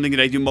think of something that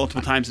I do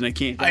multiple times and I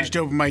can't. I just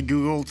opened my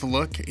Google to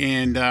look,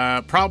 and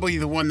probably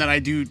the one that I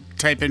do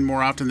type in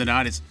more often than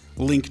not is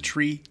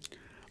Linktree.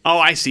 Oh,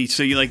 I see.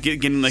 So you like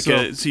getting like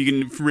so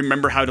you can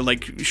remember how to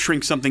like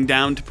shrink something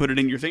down to put it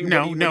in your thing.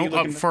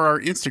 For our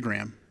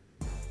Instagram.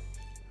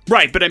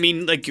 Right, but I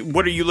mean, like,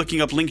 what are you looking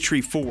up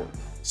Linktree for?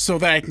 so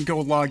that I can go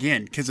log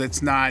in, because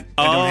it's not.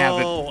 I don't have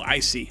it. Oh, I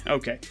see.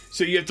 Okay,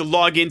 so you have to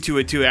log into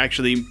it to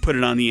actually put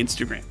it on the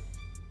Instagram.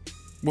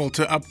 Well,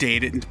 to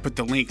update it and put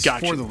the links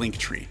Gotcha. for the link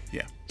tree.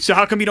 Yeah. So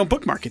how come you don't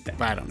bookmark it then?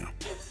 I don't know.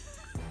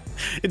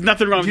 It's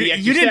nothing wrong with the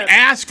extra You didn't step.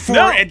 ask for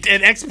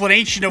an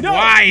explanation of No,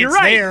 why you're it's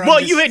right. there. Well,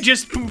 you had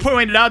just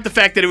pointed out the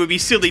fact that it would be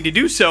silly to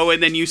do so,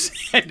 and then you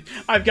said,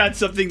 I've got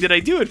something that I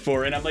do it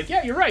for. And I'm like,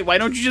 yeah, you're right. Why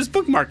don't you just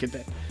bookmark it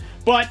then?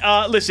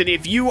 But listen,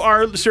 if you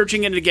are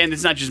searching it again,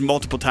 it's not just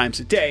multiple times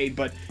a day,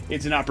 but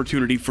it's an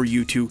opportunity for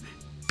you to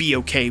be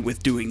okay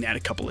with doing that a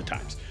couple of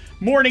times.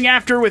 Morning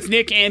After with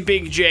Nick and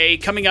Big J.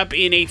 Coming up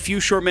in a few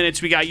short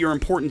minutes, we got your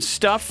important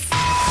stuff.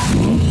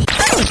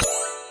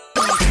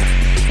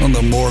 On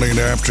the Morning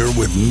After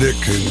with Nick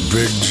and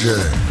Big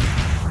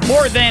J.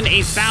 More than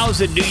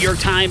 1,000 New York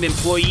Times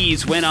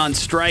employees went on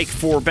strike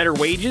for better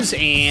wages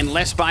and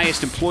less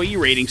biased employee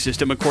rating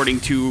system, according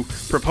to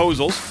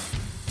proposals.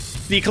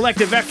 The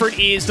collective effort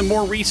is the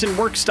more recent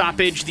work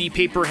stoppage the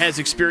paper has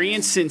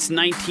experienced since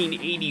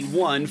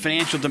 1981.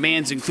 Financial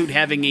demands include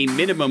having a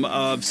minimum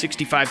of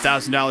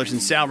 $65,000 in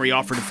salary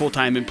offered to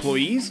full-time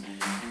employees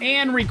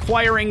and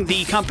requiring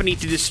the company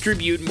to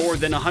distribute more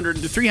than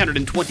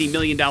 $320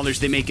 million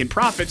they make in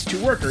profits to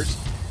workers.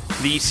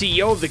 The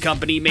CEO of the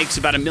company makes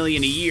about $1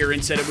 million a year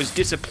and said it was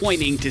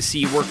disappointing to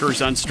see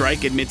workers on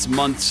strike amidst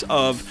months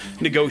of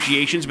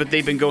negotiations, but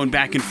they've been going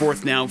back and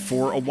forth now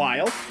for a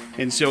while.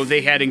 And so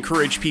they had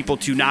encouraged people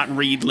to not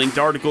read linked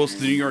articles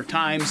to the New York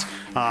Times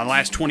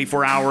last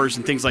 24 hours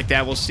and things like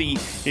that. We'll see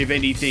if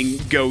anything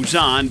goes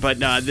on, but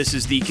this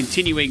is the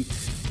continuing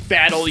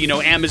battle. You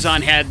know,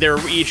 Amazon had their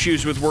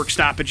issues with work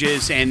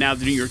stoppages, and now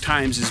the New York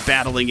Times is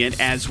battling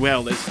it as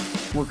well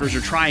as workers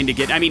are trying to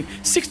get. I mean,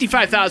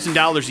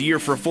 $65,000 a year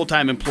for a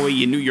full-time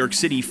employee in New York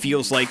City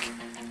feels like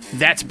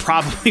that's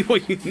probably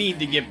what you need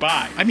to get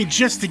by. I mean,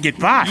 just to get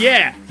by.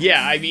 Yeah.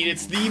 I mean,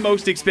 it's the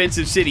most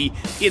expensive city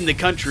in the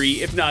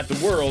country, if not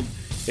the world.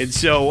 And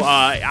so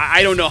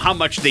I don't know how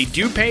much they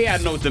do pay. I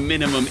don't know what the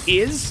minimum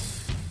is.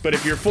 But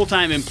if you're a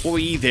full-time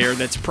employee there,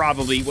 that's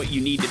probably what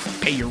you need to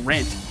pay your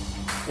rent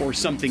or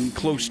something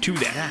close to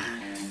that.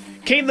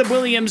 Caleb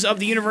Williams of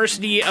the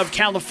University of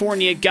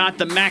California got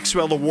the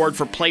Maxwell Award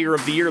for Player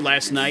of the Year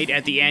last night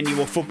at the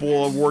annual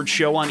football award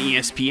show on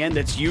ESPN.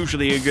 That's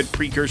usually a good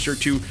precursor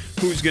to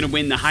who's going to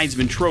win the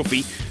Heisman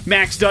Trophy.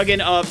 Max Duggan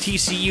of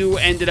TCU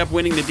ended up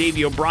winning the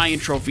Davey O'Brien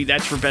Trophy.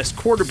 That's for best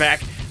quarterback.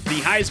 The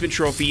Heisman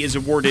Trophy is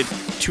awarded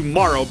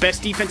tomorrow.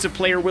 Best defensive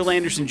player, Will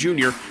Anderson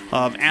Jr.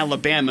 of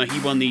Alabama. He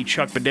won the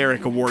Chuck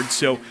Bednarik Award.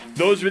 So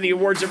those were the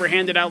awards that were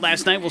handed out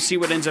last night. We'll see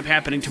what ends up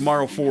happening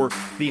tomorrow for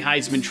the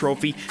Heisman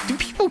Trophy. Do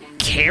people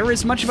care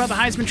as much about the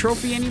Heisman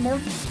Trophy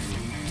anymore?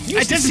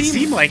 It doesn't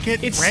seem like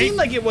it. It right? seemed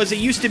like it was. It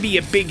used to be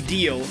a big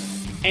deal.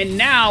 And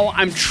now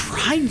I'm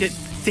trying to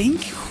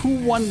think who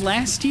won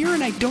last year,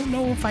 and I don't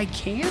know if I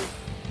can.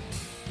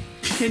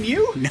 Can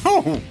you?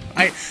 No.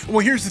 Well,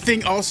 here's the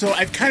thing. Also,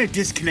 I've kind of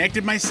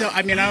disconnected myself.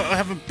 I mean, I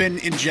haven't been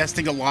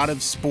ingesting a lot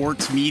of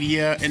sports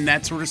media and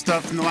that sort of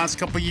stuff in the last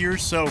couple of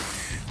years, so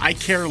I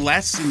care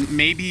less, and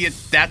maybe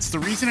that's the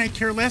reason I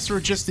care less, or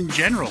just in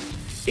general.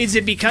 Is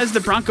it because the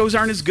Broncos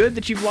aren't as good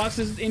that you've lost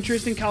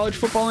interest in college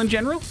football in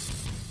general?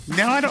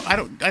 No, I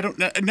don't.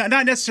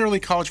 Not necessarily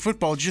college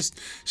football, just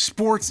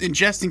sports,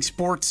 ingesting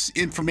sports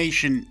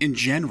information in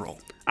general.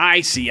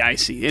 I see.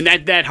 And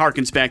that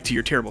harkens back to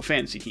your terrible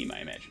fantasy team,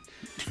 I imagine.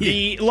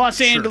 The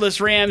Los Angeles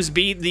Rams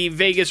beat the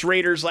Vegas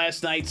Raiders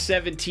last night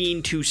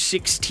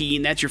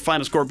 17-16. That's your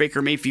final score.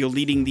 Baker Mayfield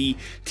leading the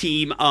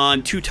team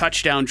on 2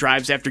 touchdown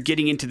drives after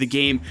getting into the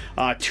game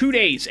 2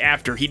 days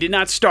after. He did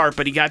not start,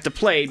 but he got to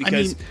play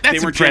because they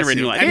weren't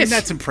generating life. I mean,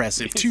 that's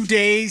impressive. 2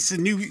 days, a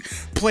new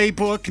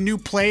playbook, new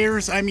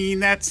players. I mean,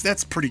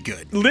 that's pretty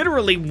good.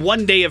 Literally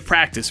 1 day of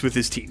practice with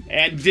his team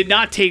and did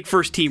not take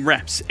first team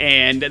reps.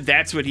 And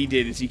that's what he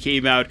did is he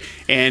came out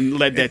and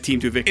led that team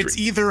to a victory. It's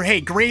either,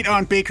 hey, great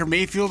on Baker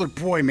Mayfield, or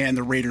boy, man,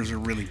 the Raiders are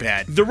really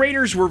bad. The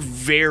Raiders were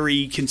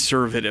very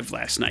conservative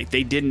last night.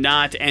 They did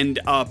not end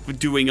up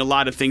doing a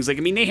lot of things. Like, I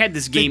mean, they had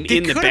this game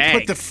in the bag. They could have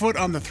put the foot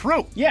on the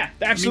throat. Yeah,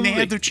 absolutely. I mean, they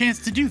had their chance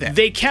to do that.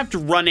 They kept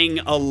running.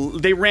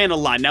 They ran a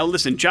lot. Now,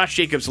 listen, Josh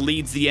Jacobs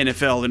leads the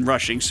NFL in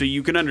rushing, so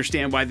you can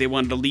understand why they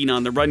wanted to lean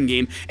on the run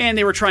game. And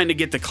they were trying to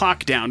get the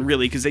clock down,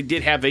 really, because they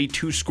did have a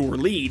 2-score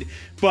lead.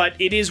 But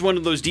it is one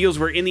of those deals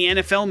where in the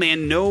NFL,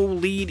 man, no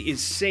lead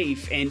is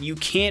safe, and you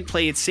can't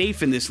play it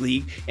safe in this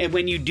league. And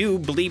when you do,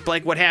 bleep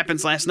like what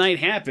happens last night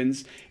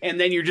happens, and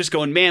then you're just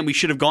going, man, we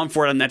should have gone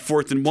for it on that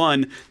 4th and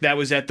 1 that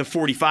was at the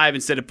 45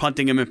 instead of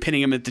punting him and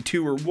pinning him at the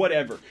 2 or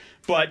whatever.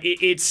 But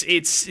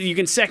it's you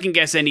can second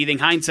guess anything.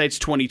 Hindsight's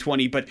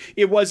 20/20, but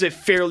it was a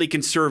fairly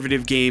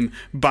conservative game.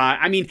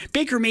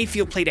 Baker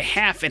Mayfield played a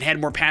half and had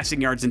more passing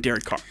yards than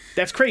Derek Carr.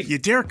 That's crazy. Yeah,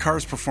 Derek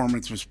Carr's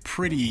performance was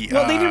pretty.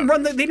 Well, they didn't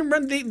run. They didn't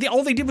run.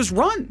 All they did was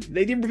run.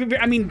 They didn't.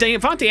 I mean,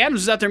 Devontae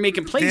Adams was out there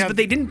making plays, but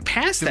they didn't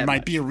pass that. There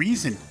might be a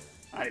reason.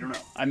 I don't know.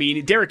 I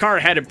mean, Derek Carr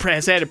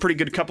has had a pretty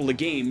good couple of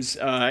games,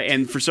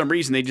 and for some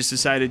reason they just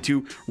decided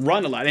to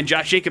run a lot. And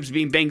Josh Jacobs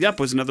being banged up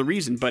was another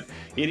reason, but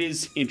it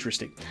is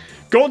interesting.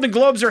 Golden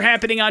Globes are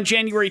happening on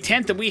January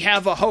 10th, and we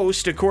have a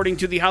host. According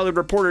to the Hollywood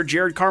Reporter,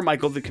 Jared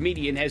Carmichael, the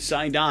comedian, has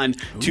signed on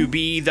to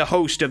be the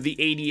host of the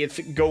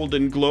 80th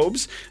Golden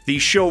Globes. The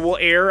show will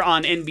air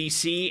on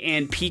NBC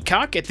and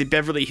Peacock at the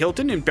Beverly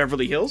Hilton in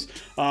Beverly Hills.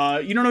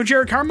 You don't know who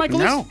Jared Carmichael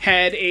No. is?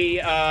 Had a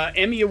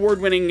Emmy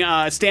Award-winning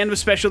stand-up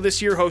special this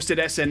year, hosted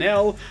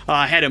SNL,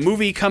 had a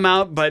movie come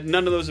out, but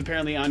none of those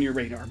apparently on your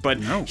radar. But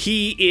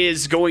he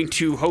is going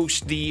to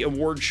host the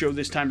award show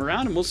this time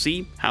around, and we'll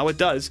see how it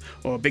does.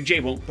 Well, Big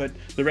J won't, but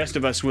the rest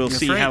of us will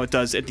see how it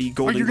does at the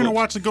Golden Globes. You're going to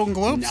watch the Golden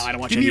Globes? No, I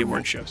don't watch any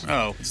award shows.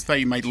 Oh, I thought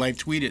you might live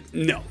tweet it.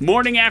 No.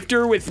 Morning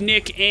After with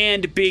Nick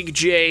and Big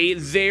J.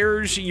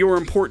 There's your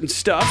important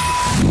stuff.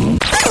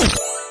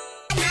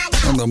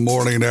 On the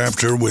Morning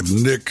After with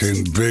Nick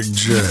and Big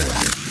J.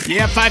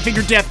 Yeah, Five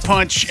Finger Death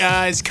Punch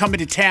is coming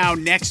to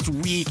town next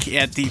week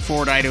at the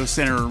Ford Idaho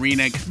Center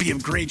Arena. It could be a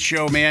great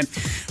show, man.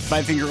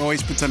 Five Finger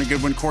always puts on a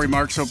good one. Corey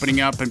Marks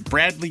opening up, and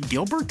Bradley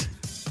Gilbert?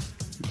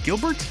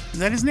 Gilbert? Is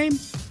that his name?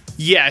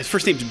 Yeah, his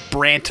first name's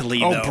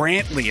Brantley, Oh, though.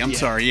 Brantley. I'm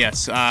sorry.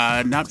 Yes.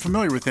 Not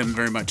familiar with him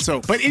very much. So,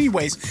 but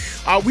anyways,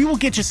 we will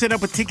get you set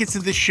up with tickets to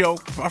this show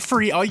for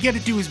free. All you got to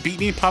do is beat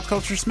me in Pop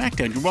Culture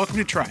Smackdown. You're welcome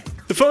to try.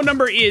 The phone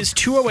number is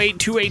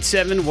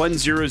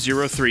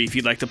 208-287-1003 if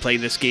you'd like to play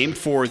this game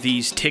for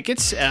these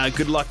tickets.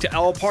 Good luck to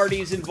all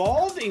parties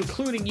involved,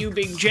 including you,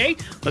 Big J.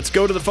 Let's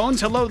go to the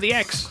phones. Hello, the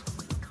X.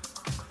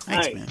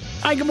 Thanks, Hi. man.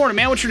 Hi, good morning,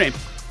 man. What's your name?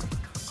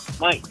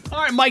 Mike.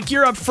 All right, Mike,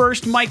 you're up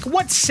first. Mike,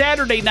 what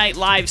Saturday Night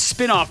Live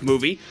spin-off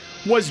movie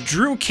was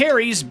Drew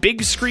Carey's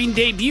big screen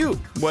debut?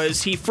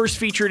 Was he first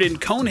featured in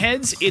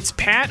Coneheads, It's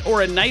Pat,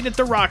 or A Night at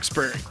the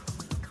Roxbury?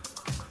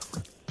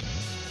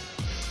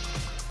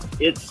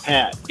 It's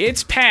Pat.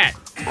 It's Pat.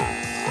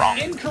 Wrong.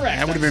 Incorrect.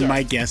 That would have been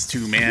my guess,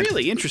 too, man.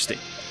 Really interesting.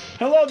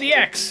 Hello, the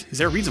X. Is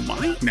there a reason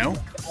why? No?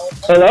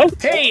 Hello?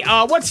 Hey,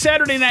 what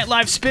Saturday Night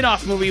Live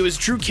spin-off movie was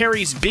Drew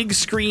Carey's big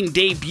screen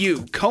debut?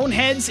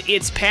 Coneheads,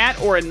 It's Pat,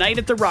 or A Night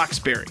at the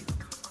Roxbury?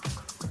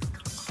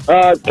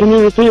 Can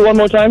you repeat one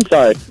more time?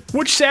 Sorry.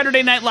 Which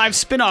Saturday Night Live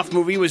spin-off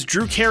movie was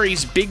Drew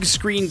Carey's big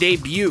screen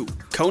debut?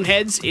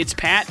 Coneheads, It's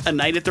Pat, A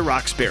Night at the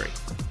Roxbury.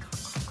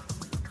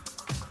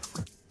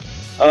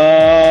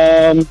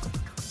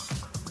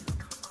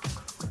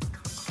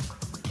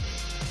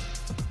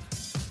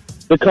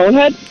 The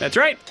Conehead? That's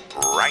right.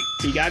 Right.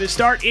 He got his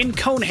start in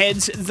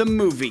Coneheads, the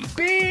movie.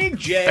 Big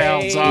J.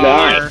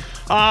 Balzar.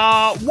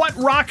 What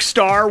rock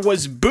star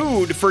was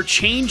booed for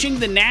changing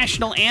the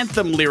national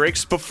anthem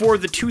lyrics before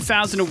the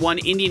 2001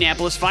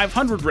 Indianapolis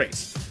 500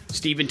 race?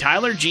 Steven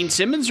Tyler, Gene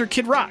Simmons, or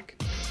Kid Rock?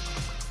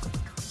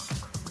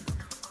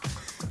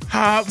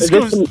 Let's Is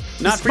go.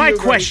 this Not It's for my you,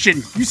 question.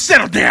 You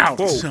settle down.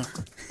 Whoa. So,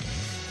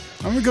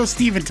 I'm going to go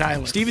Steven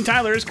Tyler. Steven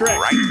Tyler is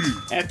correct.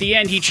 At the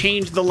end, he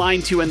changed the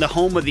line to "in the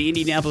home of the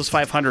Indianapolis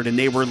 500," and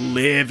they were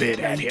livid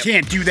at You him.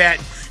 can't do that.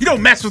 You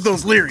don't mess with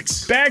those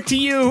lyrics. Back to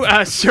you,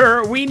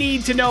 sir. We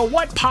need to know,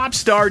 what pop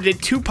star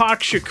did Tupac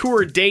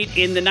Shakur date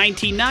in the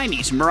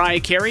 1990s? Mariah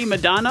Carey,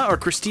 Madonna, or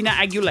Christina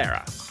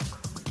Aguilera?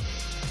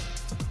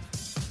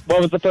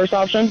 What was the first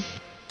option?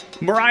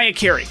 Mariah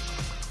Carey.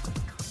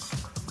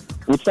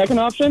 The second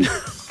option?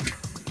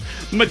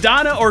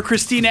 Madonna or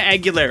Christina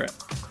Aguilera?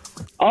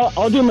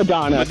 I'll do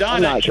Madonna. Madonna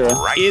I'm not sure.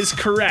 is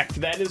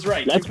correct. That is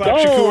right. Let's Tupac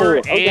go. Shakur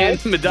Okay.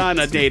 and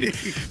Madonna dated.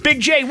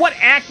 Big J, what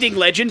acting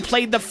legend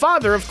played the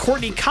father of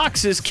Courtney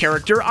Cox's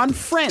character on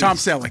Friends? Tom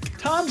Selleck.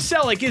 Tom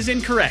Selleck is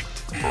incorrect.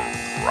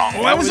 Wrong.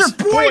 That was her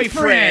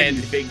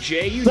boyfriend. Big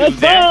J, you Let's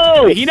knew that.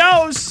 go. He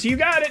knows. You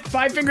got it.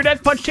 Five Finger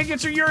Death Punch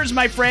tickets are yours,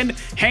 my friend.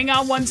 Hang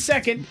on 1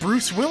 second.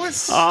 Bruce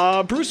Willis?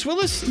 Bruce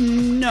Willis?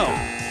 No.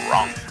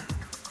 Wrong.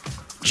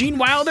 Gene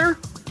Wilder?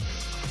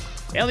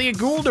 Elliot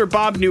Gould or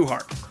Bob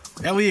Newhart?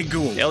 Elliot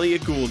Gould.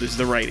 Elliot Gould is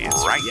the right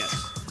answer. Right.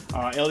 Yes.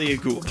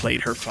 Elliot Gould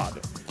played her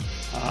father.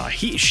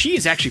 She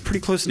is actually pretty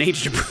close in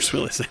age to Bruce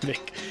Willis, I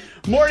think.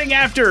 Morning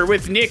After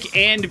with Nick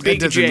and Big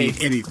That doesn't J. mean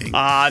anything.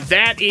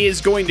 That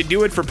is going to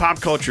do it for Pop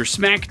Culture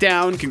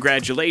Smackdown.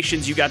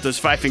 Congratulations. You got those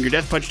Five Finger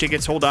Death Punch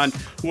tickets. Hold on.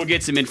 We'll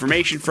get some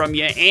information from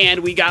you.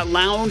 And we got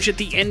Lounge at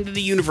the End of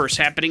the Universe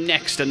happening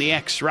next on the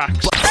X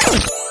Rocks.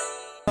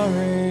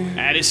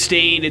 That is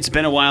Stain. It's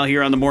been a while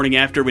here on the Morning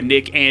After with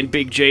Nick and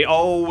Big J.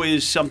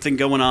 Always something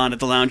going on at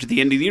the Lounge at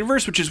the End of the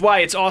Universe, which is why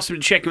it's awesome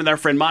to check in with our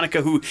friend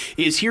Monica, who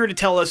is here to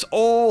tell us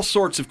all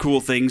sorts of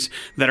cool things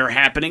that are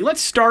happening.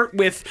 Let's start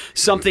with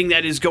something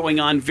that is going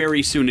on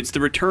very soon. It's the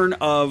return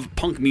of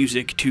punk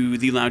music to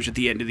the Lounge at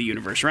the End of the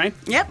Universe, right?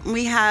 Yep,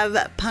 we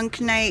have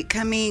Punk Night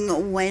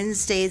coming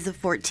Wednesday the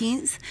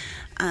 14th.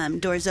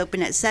 Doors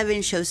open at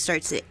 7, show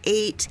starts at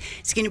 8.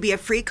 It's going to be a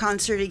free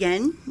concert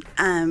again.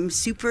 I'm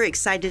super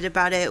excited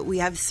about it. We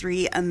have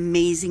 3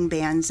 amazing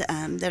bands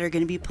that are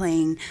going to be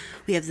playing.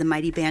 We have the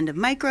Mighty Band of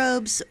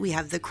Microbes, we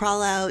have the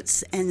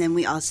Crawlouts, and then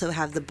we also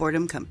have the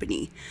Boredom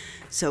Company.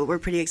 So we're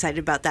pretty excited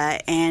about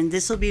that. And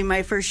this will be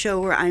my first show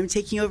where I'm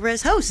taking over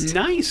as host.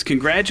 Nice.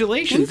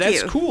 Congratulations. Thank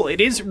That's you. cool.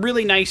 It is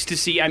really nice to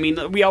see. I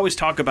mean, we always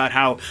talk about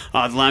how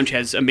the Lounge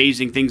has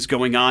amazing things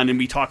going on, and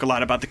we talk a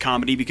lot about the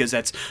comedy because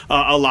that's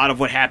a lot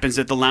of what happens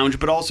at the Lounge,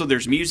 but also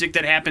there's music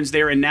that happens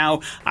there. And now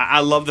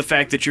I love the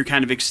fact that you're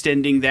kind of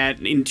extending that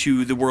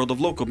into the world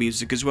of local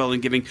music as well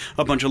and giving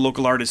a bunch of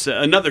local artists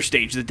another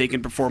stage that they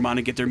can perform on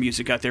and get their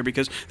music out there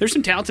because there's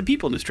some talented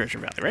people in this Treasure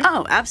Valley, right?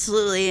 Oh,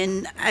 absolutely.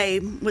 And I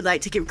would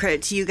like to give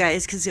credit to you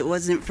guys because it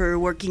wasn't for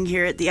working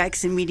here at the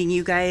X and meeting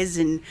you guys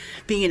and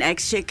being an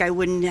X chick, I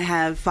wouldn't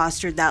have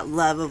fostered that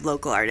love of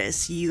local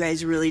artists. You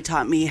guys really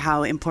taught me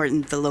how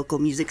important the local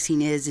music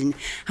scene is and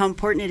how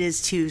important it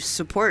is to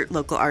support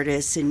local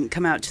artists and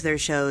come out to their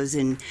shows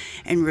and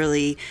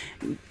really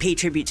pay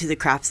tribute to the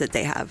crafts that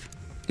they have.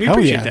 We Hell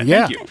appreciate yeah, that.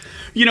 yeah. Thank you.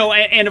 You know,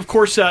 and of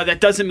course,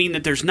 that doesn't mean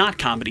that there's not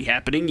comedy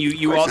happening.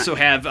 You also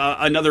have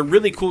another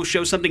really cool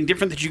show, something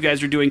different that you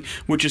guys are doing,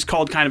 which is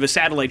called kind of a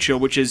satellite show,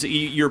 which is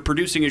you're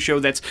producing a show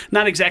that's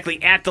not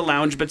exactly at the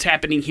Lounge, but it's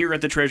happening here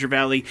at the Treasure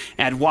Valley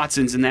at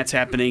Watson's, and that's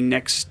happening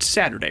next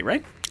Saturday,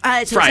 right?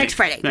 So Friday. next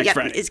Friday. Next Yep.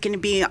 Friday. It's going to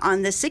be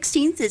on the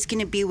 16th. It's going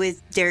to be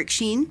with Derek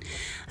Sheen.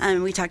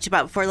 We talked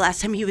about before.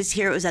 Last time he was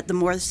here, it was at the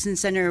Morrison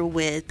Center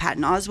with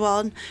Patton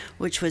Oswalt,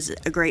 which was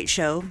a great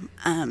show.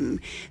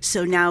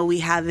 So now we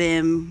have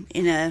him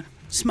in a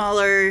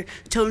smaller,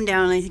 toned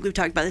down. I think we've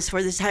talked about this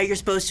before. This is how you're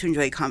supposed to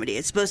enjoy comedy.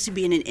 It's supposed to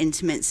be in an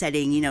intimate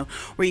setting,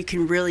 where you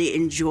can really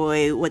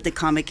enjoy what the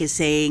comic is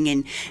saying,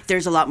 and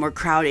there's a lot more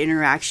crowd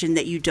interaction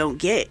that you don't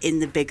get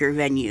in the bigger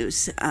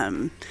venues.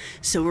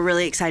 So we're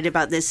really excited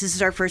about this. This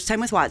is our first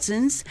time with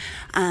Watson's.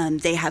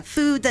 They have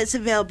food that's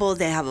available.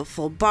 They have a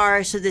full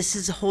bar. So this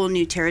is a whole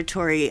new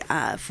territory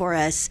for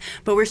us.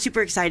 But we're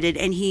super excited.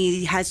 And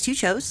he has 2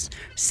 shows,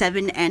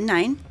 7 and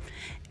 9.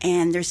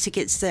 And there's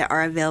tickets that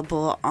are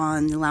available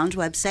on the Lounge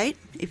website.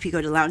 If you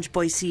go to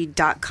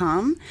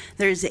loungeboise.com,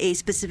 there's a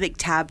specific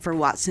tab for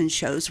Watson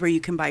shows where you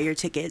can buy your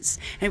tickets.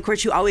 And of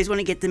course, you always want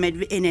to get them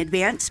in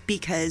advance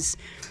because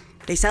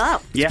they sell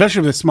out. Yeah.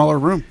 Especially with a smaller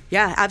room.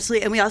 Yeah,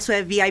 absolutely. And we also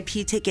have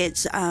VIP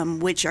tickets,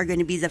 which are going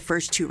to be the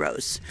first 2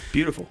 rows.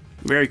 Beautiful.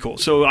 Very cool.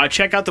 So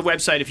check out the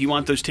website if you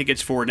want those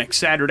tickets for next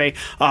Saturday.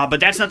 But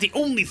that's not the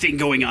only thing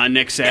going on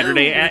next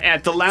Saturday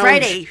at the Lounge.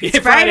 Friday. It's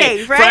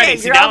Friday. Friday.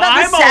 See, You're now all about the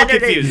I'm all Saturday.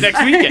 confused.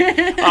 Next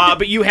weekend.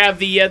 But you have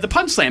the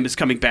Pun Slam is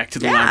coming back to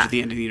the Yeah. Lounge at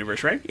the end of the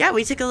universe, right? Yeah,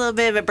 we took a little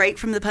bit of a break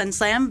from the Pun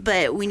Slam,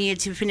 but we needed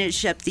to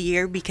finish up the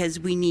year because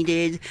we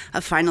needed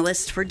a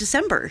finalist for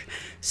December.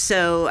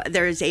 So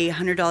there's a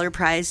 $100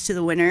 prize to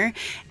the winner.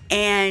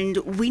 And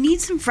we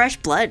need some fresh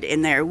blood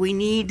in there. We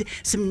need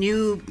some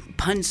new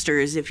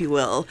punsters, if you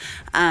will.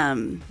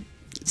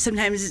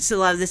 Sometimes it's a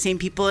lot of the same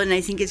people, and I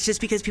think it's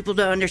just because people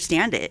don't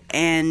understand it.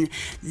 And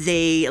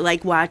they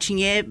like watching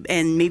it,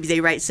 and maybe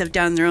they write stuff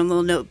down in their own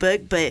little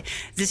notebook. But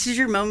this is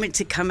your moment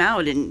to come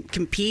out and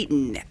compete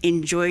and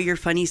enjoy your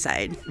funny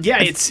side.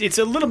 Yeah, it's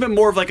a little bit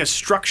more of like a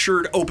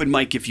structured open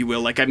mic, if you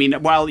will. Like, I mean,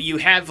 while you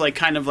have like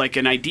kind of like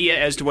an idea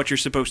as to what you're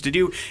supposed to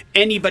do,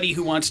 anybody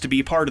who wants to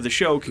be part of the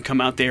show can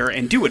come out there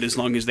and do it as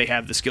long as they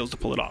have the skills to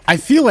pull it off. I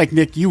feel like,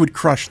 Nick, you would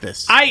crush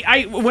this.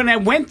 I when I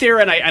went there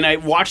and I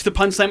watched the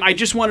Pun Slam, I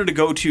just wanted to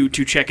go to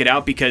check it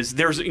out because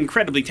there's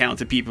incredibly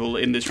talented people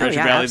in this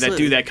Treasure Valley absolutely.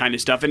 that do that kind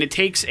of stuff, and it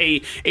takes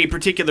a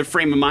particular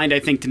frame of mind, I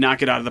think, to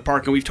knock it out of the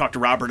park. And we've talked to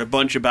Robert a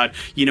bunch about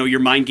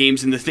your mind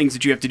games and the things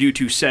that you have to do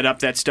to set up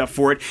that stuff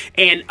for it.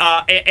 And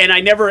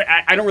I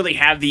don't really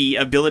have the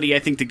ability, I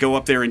think, to go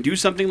up there and do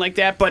something like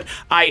that, but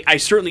I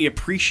certainly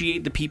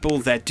appreciate the people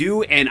that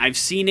do, and I've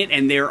seen it,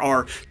 and there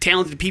are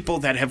talented people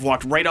that have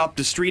walked right off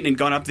the street and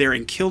gone up there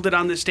and killed it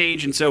on the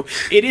stage. And so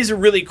it is a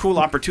really cool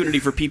opportunity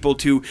for people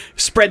to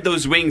spread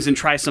those wings and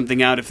try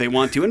something out if they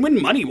want to and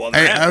win money while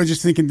they're at it. I was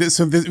just thinking this.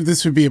 So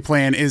this would be a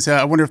plan. Is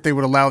I wonder if they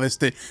would allow this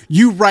that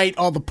you write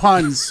all the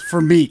puns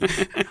for me.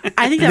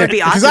 I think that would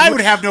be awesome. Because I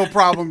would have no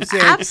problem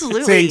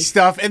Absolutely. saying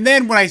stuff, and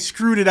then when I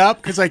screwed it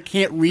up because I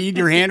can't read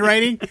your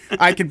handwriting,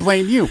 I could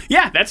blame you.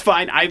 Yeah, that's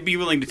fine. I'd be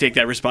willing to take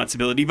that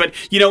responsibility. But,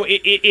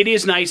 it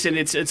is nice, and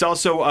it's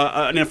also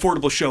an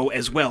affordable show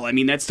as well. I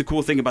mean, that's the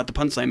cool thing about the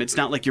Pun Slam. It's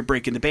not like you're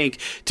breaking the bank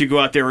to go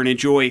out there and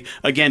enjoy,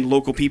 again,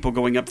 local people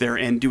going up there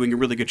and doing a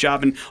really good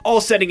job, and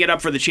all setting it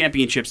up for the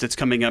championships that's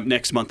coming up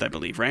next month, I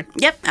believe, right?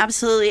 Yep,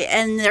 absolutely.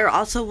 And there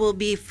also will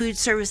be food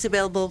service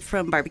available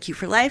from Barbecue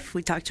for Life.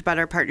 We talked about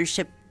our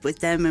partnership with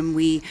them, and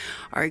we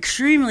are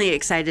extremely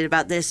excited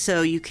about this.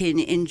 So you can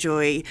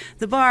enjoy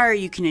the bar,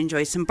 you can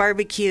enjoy some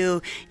barbecue,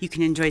 you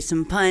can enjoy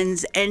some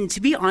puns, and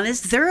to be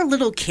honest, there are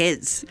little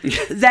kids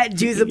that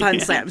do the pun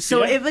slam.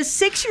 So if a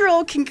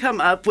 6-year-old can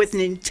come up with an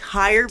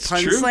entire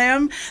pun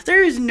slam,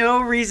 there is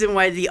no reason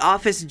why the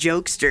office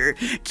jokester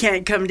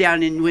can't come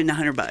down and win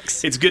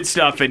 $100. It's good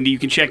stuff, and you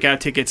can check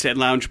out tickets at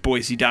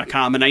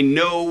loungeboise.com. And I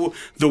know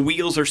the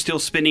wheels are still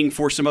spinning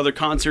for some other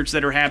concerts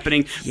that are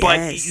happening,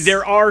 but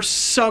there are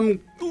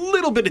some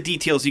little bit of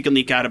details you can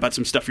leak out about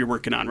some stuff you're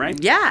working on,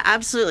 right? Yeah,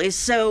 absolutely.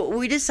 So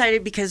we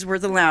decided, because we're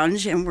the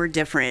Lounge and we're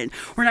different,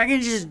 we're not going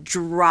to just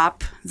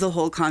drop the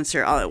whole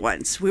concert all at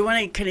once. We want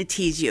to kind of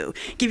tease you,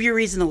 give you a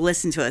reason to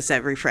listen to us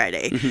every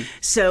Friday.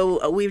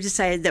 So we've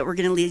decided that we're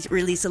going to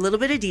release a little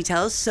bit of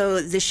details.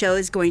 So the show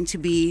is going to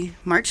be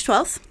March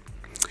 12th.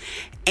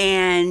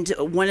 And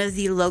one of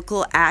the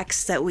local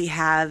acts that we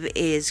have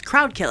is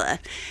Crowd Killer.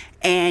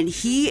 And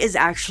he is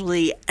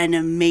actually an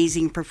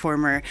amazing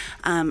performer.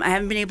 I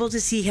haven't been able to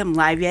see him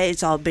live yet.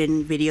 It's all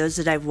been videos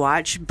that I've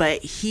watched,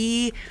 but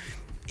he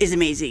is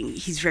amazing.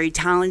 He's very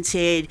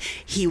talented.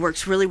 He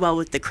works really well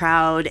with the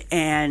crowd,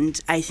 and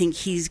I think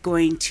he's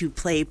going to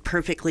play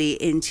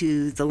perfectly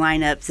into the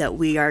lineup that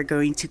we are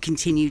going to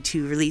continue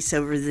to release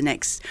over the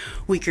next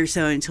week or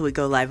so until we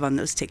go live on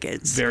those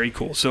tickets. Very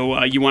cool.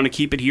 So you want to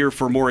keep it here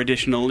for more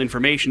additional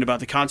information about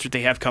the concert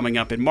they have coming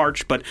up in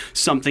March, but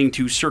something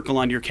to circle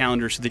on your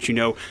calendar so that you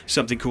know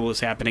something cool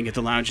is happening at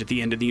the Lounge at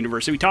the end of the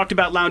universe. So we talked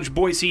about Lounge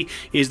Boise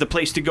is the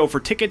place to go for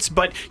tickets,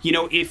 but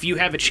if you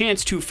have a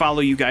chance to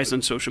follow you guys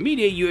on social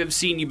media, you have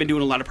seen you've been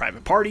doing a lot of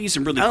private parties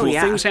and really cool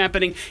things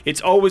happening. It's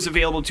always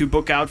available to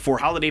book out for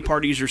holiday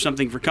parties or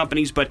something for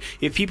companies, but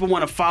if people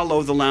want to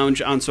follow the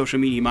Lounge on social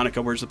media,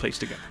 Monica, where's the place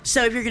to go?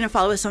 So if you're going to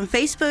follow us on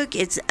Facebook,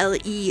 it's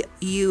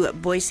LEU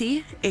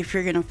Boise. If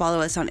you're going to follow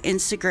us on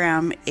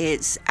Instagram,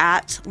 it's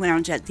at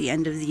Lounge at the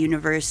End of the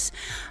Universe.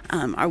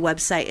 Our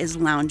website is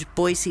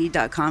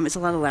loungeboise.com. It's a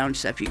lot of lounge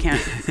stuff. You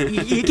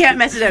can't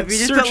mess it up. You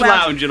just search put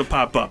lounge, it'll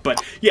pop up.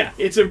 But yeah,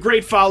 it's a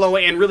great follow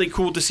and really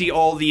cool to see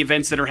all the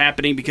events that are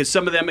happening, because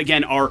some of them,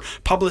 again, are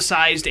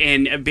publicized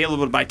and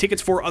available to buy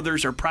tickets for.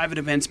 Others are private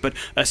events, but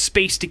a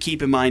space to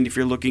keep in mind if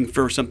you're looking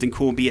for something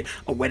cool, be it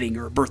a wedding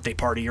or a birthday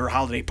party or a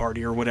holiday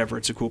party or whatever.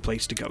 It's a cool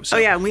place to go. So. Oh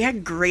yeah, and we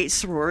had great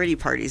sorority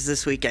parties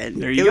this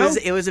weekend. There you go.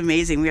 It was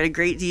amazing. We had a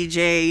great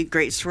DJ,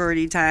 great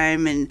sorority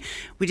time, and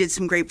we did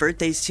some great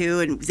birthdays too.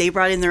 And they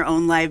brought in their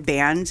own live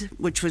band,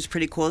 which was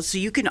pretty cool. So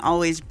you can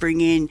always bring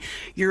in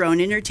your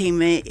own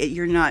entertainment.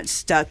 You're not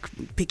stuck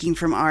picking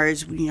from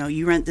ours.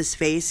 You rent the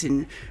space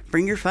and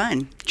bring your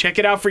fun. Check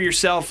it out for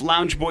yourself.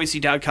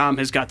 LoungeBoise.com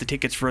has got the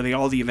tickets for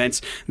all the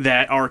events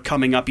that are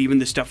coming up, even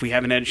the stuff we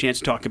haven't had a chance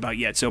to talk about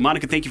yet. So,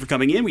 Monica, thank you for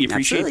coming in. We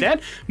appreciate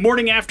that.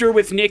 Morning After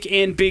with Nick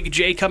and Big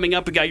J coming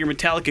up. We got your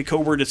Metallica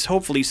cover to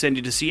hopefully send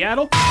you to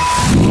Seattle.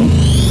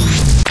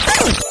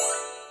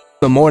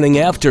 The Morning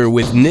After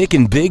with Nick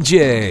and Big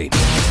J.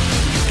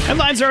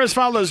 Headlines are as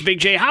follows, Big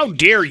J. How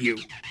dare you?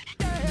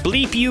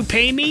 Bleep you,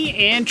 pay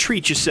me, and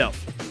treat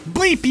yourself.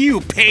 Bleep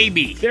you, pay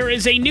me. There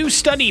is a new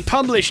study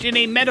published in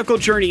a medical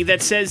journal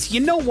that says,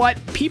 you know what?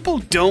 People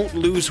don't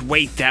lose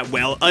weight that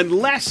well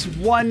unless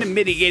one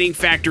mitigating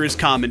factor is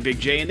common, Big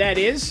J, and that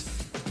is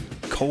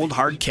cold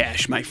hard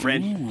cash, my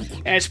friend.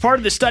 Ooh. As part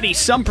of the study,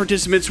 some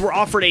participants were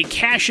offered a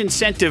cash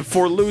incentive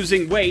for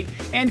losing weight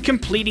and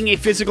completing a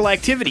physical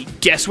activity.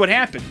 Guess what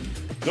happened?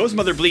 Those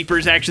mother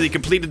bleepers actually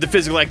completed the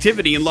physical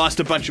activity and lost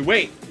a bunch of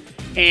weight.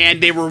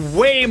 And they were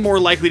way more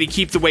likely to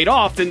keep the weight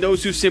off than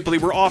those who simply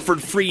were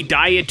offered free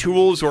diet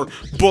tools or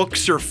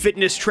books or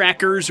fitness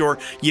trackers or,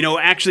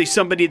 actually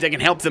somebody that can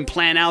help them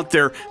plan out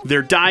their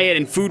diet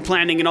and food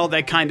planning and all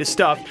that kind of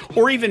stuff,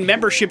 or even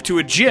membership to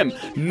a gym.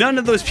 None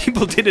of those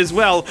people did as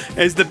well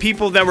as the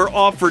people that were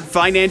offered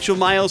financial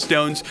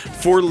milestones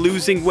for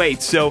losing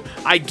weight. So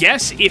I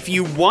guess if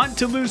you want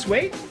to lose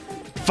weight,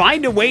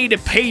 find a way to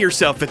pay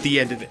yourself at the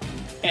end of it.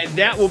 And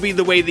that will be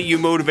the way that you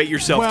motivate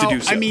yourself to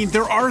do so. I mean,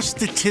 there are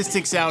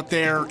statistics out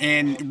there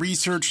and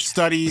research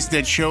studies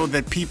that show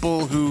that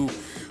people who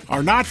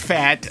are not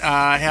fat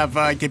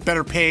get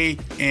better pay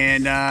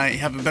and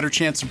have a better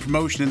chance of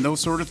promotion and those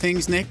sort of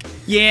things, Nick.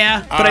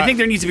 Yeah, but I think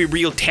there needs to be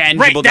real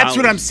tangible Right, that's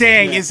what I'm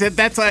saying, is that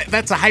that's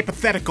a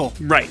hypothetical.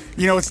 Right.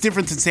 It's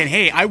different than saying,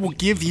 hey, I will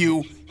give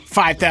you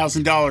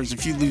 $5,000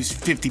 if you lose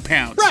 50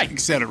 pounds, right,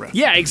 etc.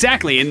 Yeah,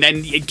 exactly. And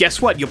then guess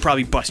what? You'll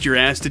probably bust your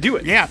ass to do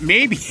it. Yeah,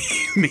 maybe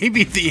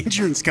if the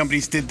insurance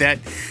companies did that,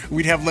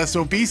 we'd have less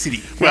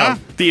obesity. Well,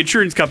 the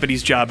insurance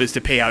company's job is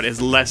to pay out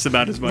as less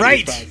amount as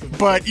money as possible.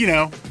 But,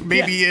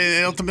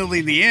 maybe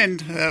ultimately in the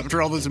end,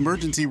 after all those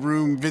emergency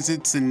room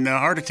visits and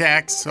heart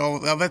attacks, all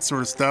that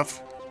sort of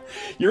stuff.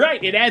 You're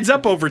right. It adds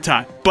up over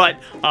time. But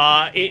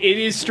it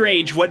is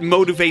strange what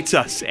motivates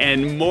us.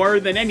 And more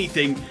than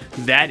anything,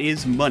 that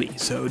is money.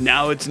 So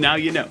now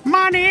you know.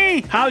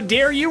 Money! How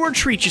dare you or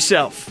treat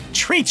yourself?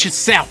 Treat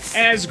yourself.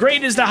 As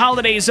great as the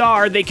holidays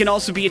are, they can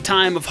also be a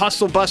time of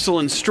hustle, bustle,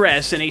 and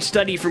stress. And a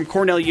study from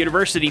Cornell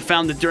University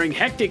found that during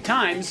hectic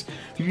times,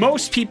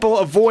 most people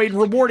avoid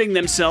rewarding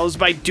themselves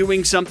by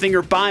doing something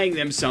or buying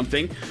them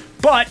something.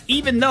 But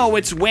even though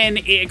it's when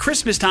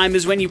Christmas time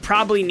is when you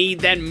probably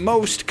need that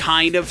most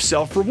kind of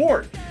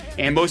self-reward.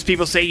 And most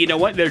people say, you know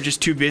what, they're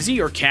just too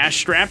busy or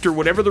cash-strapped or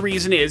whatever the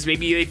reason is.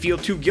 Maybe they feel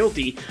too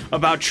guilty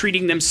about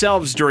treating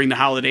themselves during the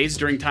holidays,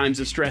 during times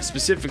of stress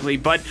specifically.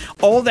 But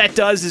all that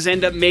does is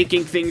end up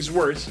making things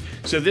worse.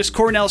 So this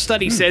Cornell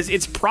study says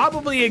it's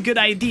probably a good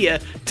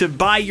idea to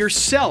buy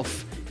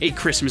yourself a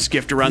Christmas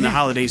gift around the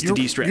holidays to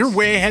de-stress. You're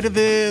way ahead of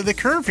the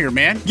curve here,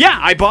 man. Yeah,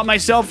 I bought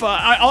myself,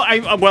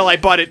 I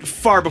bought it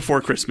far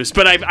before Christmas,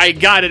 but I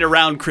got it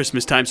around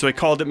Christmas time, so I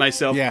called it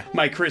myself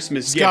my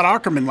Christmas gift.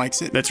 Scott Aukerman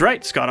likes it. That's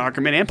right. Scott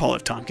Aukerman and Paul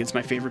F. Tompkins,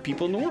 my favorite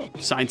people in the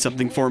world, signed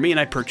something for me, and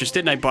I purchased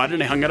it, and I bought it,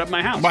 and I hung it up in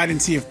my house. Well, I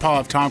didn't see if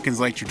Paul F. Tompkins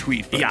liked your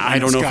tweet. But yeah, I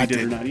don't know if he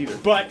did or not either.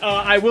 But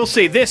I will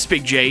say this,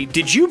 Big J,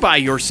 did you buy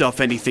yourself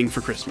anything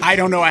for Christmas? I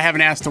don't know. I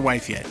haven't asked the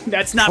wife yet.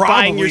 That's not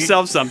buying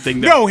yourself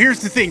something, though. No,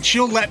 here's the thing.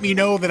 She'll let me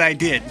know that I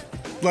did.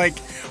 Like,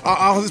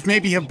 I'll just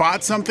maybe have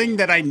bought something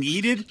that I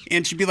needed,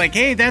 and she'd be like,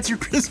 hey, that's your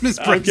Christmas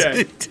present.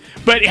 Okay.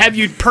 But have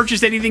you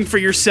purchased anything for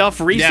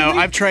yourself recently? No,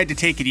 I've tried to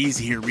take it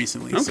easy here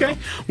recently. Okay. So.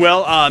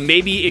 Well,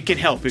 maybe it can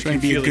help if you're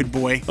feeling a good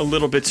boy, a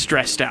little bit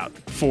stressed out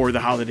for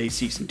the holiday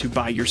season to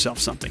buy yourself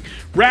something.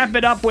 Wrap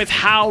it up with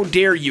How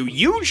Dare You.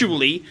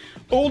 Usually,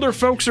 older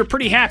folks are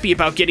pretty happy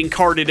about getting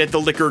carded at the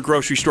liquor or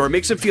grocery store. It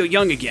makes them feel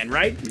young again,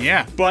 right?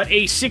 Yeah. But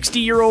a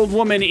 60-year-old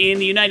woman in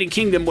the United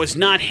Kingdom was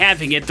not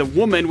having it. The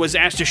woman was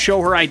asked to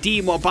show her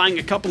ID while buying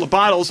a couple of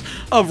bottles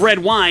of red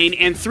wine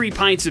and 3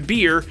 pints of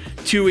beer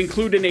to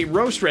include in a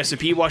roast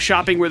recipe while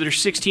shopping with her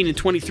 16 and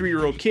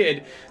 23-year-old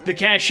kid. The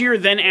cashier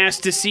then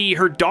asked to see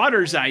her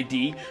daughter's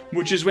ID,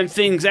 which is when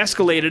things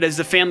escalated as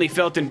the family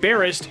felt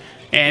embarrassed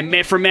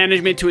and for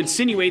management to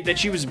insinuate that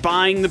she was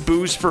buying the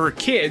booze for her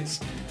kids.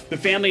 The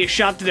family has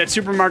shopped at that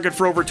supermarket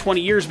for over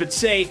 20 years, but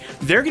say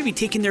they're going to be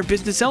taking their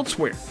business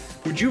elsewhere.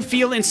 Would you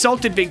feel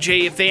insulted, Big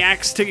J, if they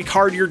asked to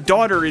card your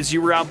daughter as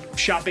you were out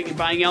shopping and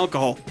buying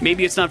alcohol?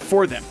 Maybe it's not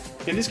for them.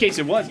 In this case,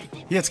 it wasn't.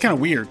 Yeah, it's kind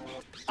of weird.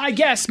 I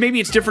guess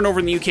maybe it's different over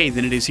in the UK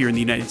than it is here in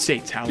the United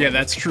States. However. Yeah,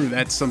 that's true.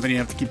 That's something you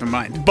have to keep in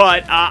mind.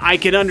 But I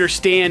can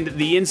understand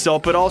the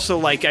insult, but also,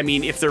 like, I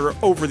mean, if they're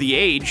over the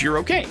age, you're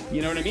okay.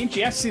 You know what I mean?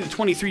 She has to see the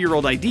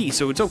 23-year-old ID,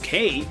 so it's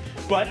okay.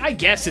 But I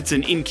guess it's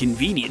an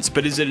inconvenience.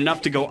 But is it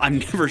enough to go, I'm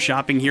never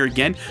shopping here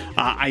again?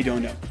 I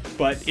don't know.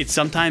 But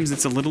sometimes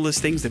it's the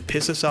littlest things that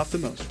piss us off the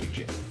most, Big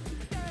J.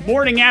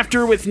 Morning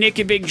After with Nick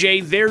and Big J.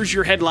 There's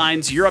your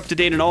headlines. You're up to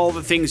date on all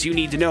the things you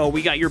need to know.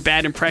 We got your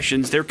bad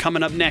impressions. They're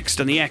coming up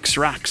next on the X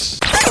Rocks.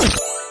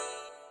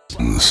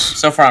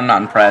 So far, I'm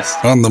not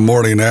impressed. On the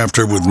Morning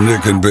After with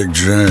Nick and Big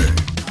J.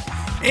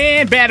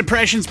 And Bad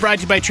Impressions brought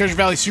to you by Treasure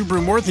Valley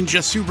Subaru. More than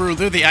just Subaru,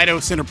 they're the Idaho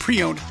Center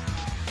pre-owned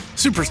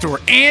Superstore.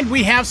 And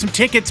we have some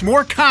tickets,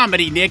 more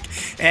comedy, Nick,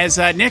 as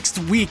next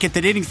week at the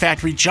Knitting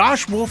Factory,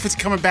 Josh Wolf is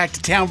coming back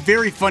to town.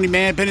 Very funny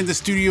man, been in the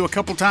studio a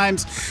couple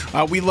times.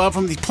 We love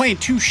him. He's playing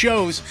 2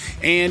 shows,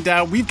 and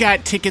we've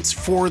got tickets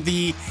for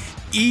the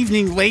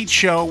Evening Late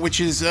Show,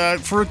 which is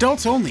for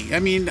adults only. I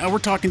mean, we're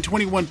talking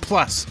 21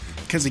 plus.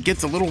 Because it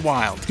gets a little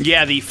wild.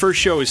 Yeah, the first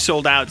show is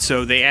sold out,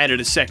 so they added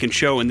a second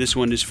show, and this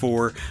one is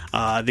for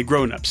the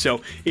grown-ups.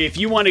 So if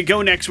you want to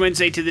go next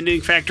Wednesday to the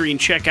Knitting Factory and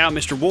check out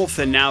Mr. Wolf,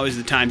 then now is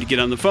the time to get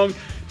on the phone.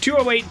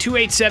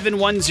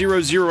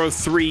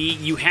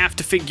 208-287-1003. You have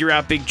to figure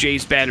out Big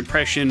J's bad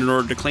impression in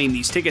order to claim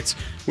these tickets,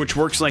 which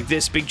works like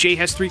this. Big J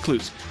has 3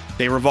 clues.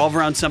 They revolve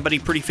around somebody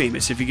pretty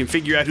famous. If you can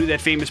figure out who that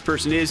famous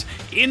person is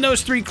in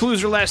those 3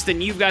 clues or less, then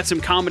you've got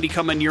some comedy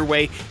coming your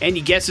way.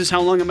 Any guesses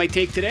how long it might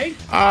take today?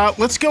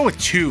 Let's go with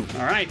 2.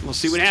 All right, we'll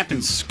see what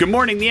happens. Good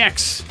morning, the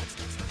X.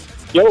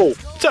 Yo.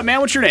 What's up,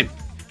 man? What's your name?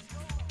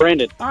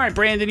 Brandon. All right,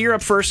 Brandon, you're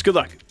up first. Good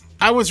luck.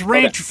 I was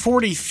ranked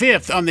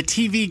 45th on the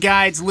TV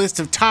Guide's list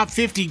of top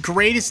 50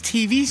 greatest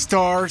TV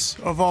stars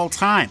of all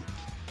time.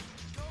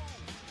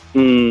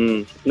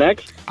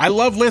 Next. I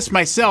love lists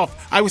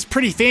myself. I was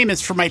pretty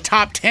famous for my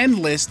top 10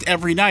 list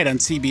every night on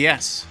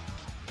CBS.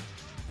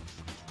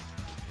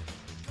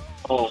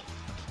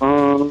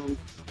 Conan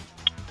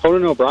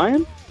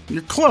O'Brien?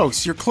 You're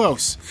close.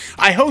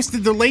 I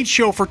hosted The Late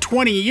Show for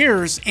 20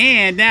 years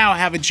and now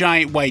have a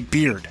giant white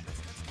beard.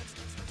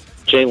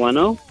 Jay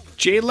Leno?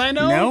 Jay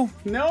Leno? No.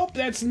 Nope,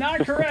 that's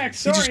not correct.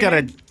 He Sorry. just got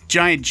a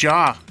giant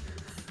jaw.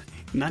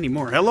 Not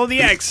anymore. Hello, the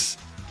X.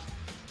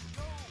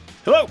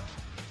 Hello.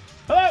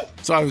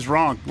 So I was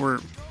wrong.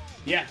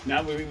 Yeah,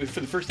 now for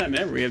the first time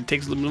ever, it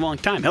takes a little long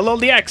time. Hello,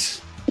 the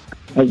X.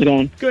 How's it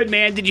going? Good,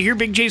 man. Did you hear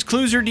Big J's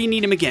clues, or do you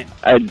need him again?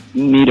 I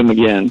need him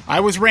again. I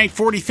was ranked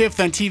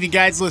 45th on TV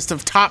Guide's list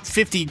of top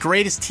 50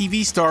 greatest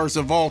TV stars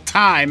of all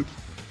time.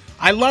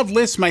 I love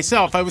lists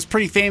myself. I was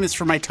pretty famous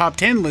for my top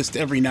 10 list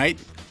every night.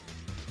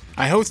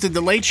 I hosted The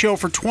Late Show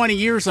for 20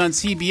 years on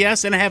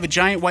CBS, and I have a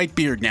giant white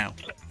beard now.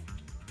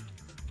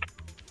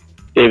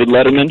 David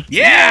Letterman?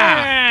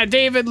 Yeah,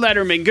 David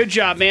Letterman. Good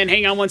job, man.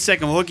 Hang on one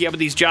second. We'll hook you up with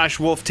these Josh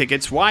Wolf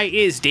tickets. Why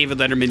is David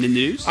Letterman in the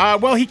news?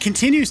 Well, he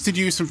continues to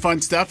do some fun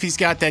stuff. He's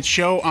got that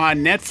show on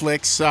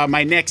Netflix,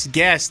 My Next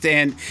Guest,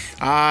 and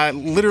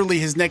literally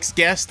his next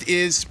guest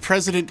is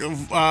President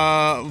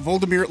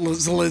Volodymyr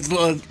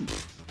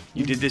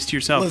You did this to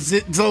yourself.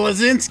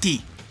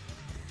 Zelensky.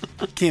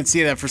 Can't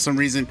say that for some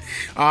reason.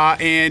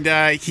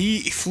 And he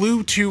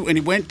flew to and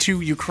he went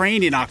to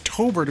Ukraine in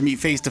October to meet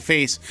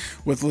face-to-face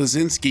with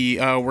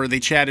Zelensky, where they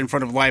chat in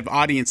front of a live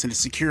audience in a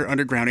secure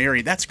underground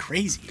area. That's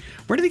crazy.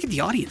 Where do they get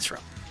the audience from?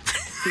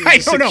 I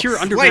don't know. Secure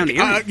underground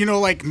area.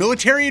 Like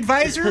military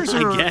advisors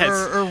or, I guess.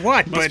 or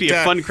what? Must be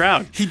a fun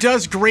crowd. He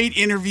does great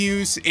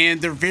interviews, and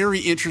they're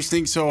very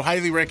interesting, so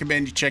highly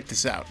recommend you check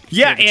this out.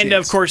 Yeah, and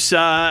of course,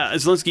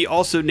 Zelensky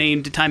also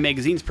named Time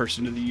Magazine's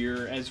Person of the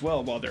Year as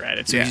well while they're at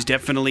it, so he's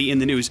definitely in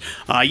the news.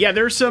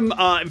 There's some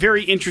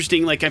very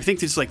interesting, I think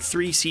there's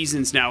 3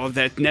 seasons now of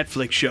that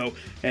Netflix show,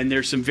 and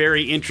there's some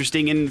very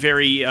interesting and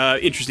very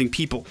interesting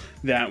people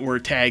that were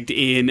tagged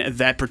in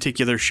that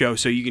particular show,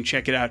 so you can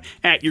check it out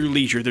at your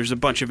leisure. There's a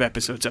bunch of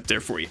episodes up there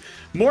for you.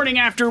 Morning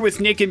After with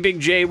Nick and Big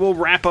J. We'll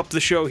wrap up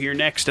the show here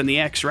next on the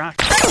X Rock.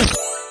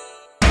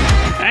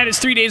 That is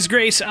 3 Days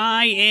Grace.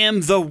 I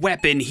am the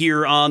weapon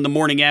here on the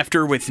Morning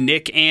After with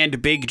Nick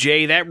and Big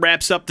J. That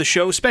wraps up the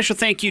show. Special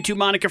thank you to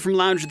Monica from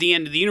Lounge at the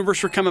End of the Universe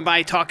for coming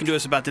by, talking to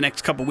us about the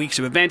next couple weeks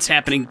of events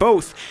happening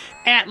both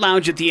at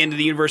Lounge at the End of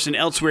the Universe and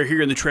elsewhere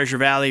here in the Treasure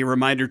Valley. A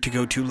reminder to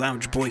go to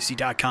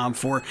loungeboise.com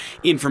for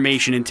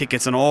information and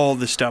tickets on all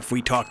the stuff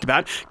we talked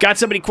about. Got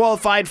somebody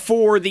qualified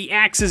for the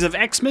Axes of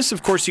Xmas.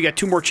 Of course, you got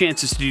 2 more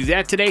chances to do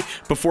that today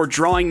before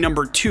drawing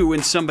number 2,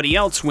 and somebody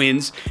else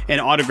wins an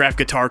autographed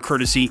guitar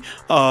courtesy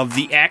of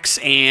the X,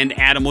 and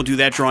Adam will do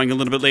that drawing a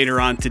little bit later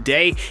on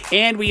today.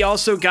 And we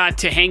also got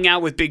to hang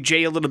out with Big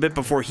J a little bit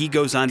before he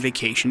goes on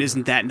vacation.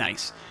 Isn't that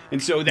nice?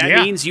 And so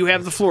that means you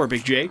have the floor,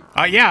 Big J.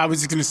 I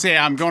was just going to say,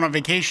 I'm going on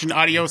vacation.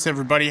 Adios,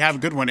 everybody. Have a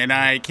good one. And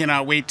I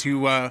cannot wait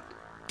to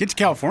get to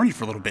California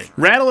for a little bit.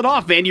 Rattle it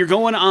off, man. You're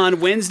going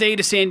on Wednesday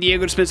to San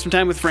Diego to spend some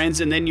time with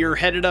friends, and then you're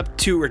headed up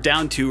to or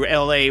down to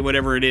L.A.,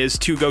 whatever it is,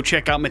 to go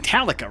check out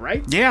Metallica,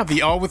 right? Yeah,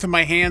 the All Within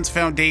My Hands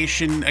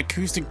Foundation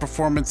acoustic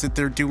performance that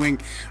they're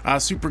doing,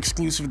 super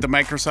exclusive at the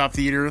Microsoft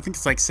Theater. I think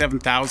it's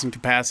 7,000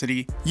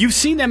 capacity. You've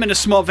seen them in a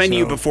small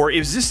venue before.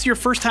 Is this your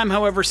first time,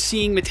 however,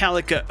 seeing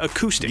Metallica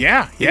acoustic?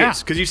 Yeah.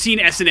 Because you've seen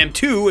S&M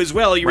 2 as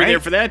well. You were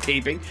there for that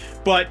taping,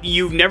 but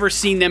you've never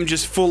seen them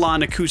just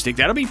full-on acoustic.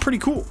 That'll be pretty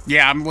cool.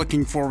 Yeah, I'm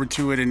looking forward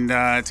to it, and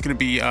it's going to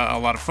be a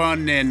lot of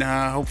fun, and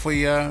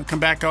hopefully come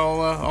back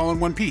all in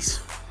one piece.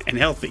 And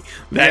healthy.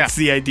 That's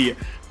the idea.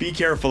 Be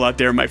careful out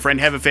there, my friend.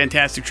 Have a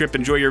fantastic trip.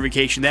 Enjoy your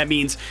vacation. That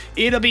means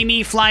it'll be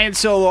me flying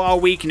solo all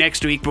week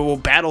next week, but we'll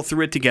battle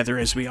through it together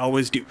as we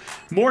always do.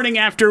 Morning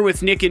After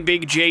with Nick and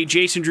Big J.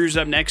 Jason Drew's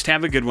up next.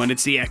 Have a good one.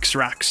 It's the X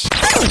Rocks.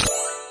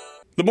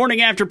 The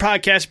Morning After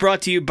podcast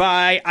brought to you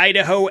by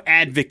Idaho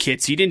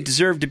Advocates. You didn't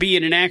deserve to be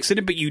in an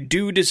accident, but you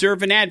do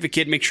deserve an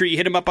advocate. Make sure you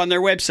hit them up on their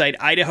website,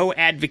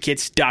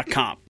 idahoadvocates.com.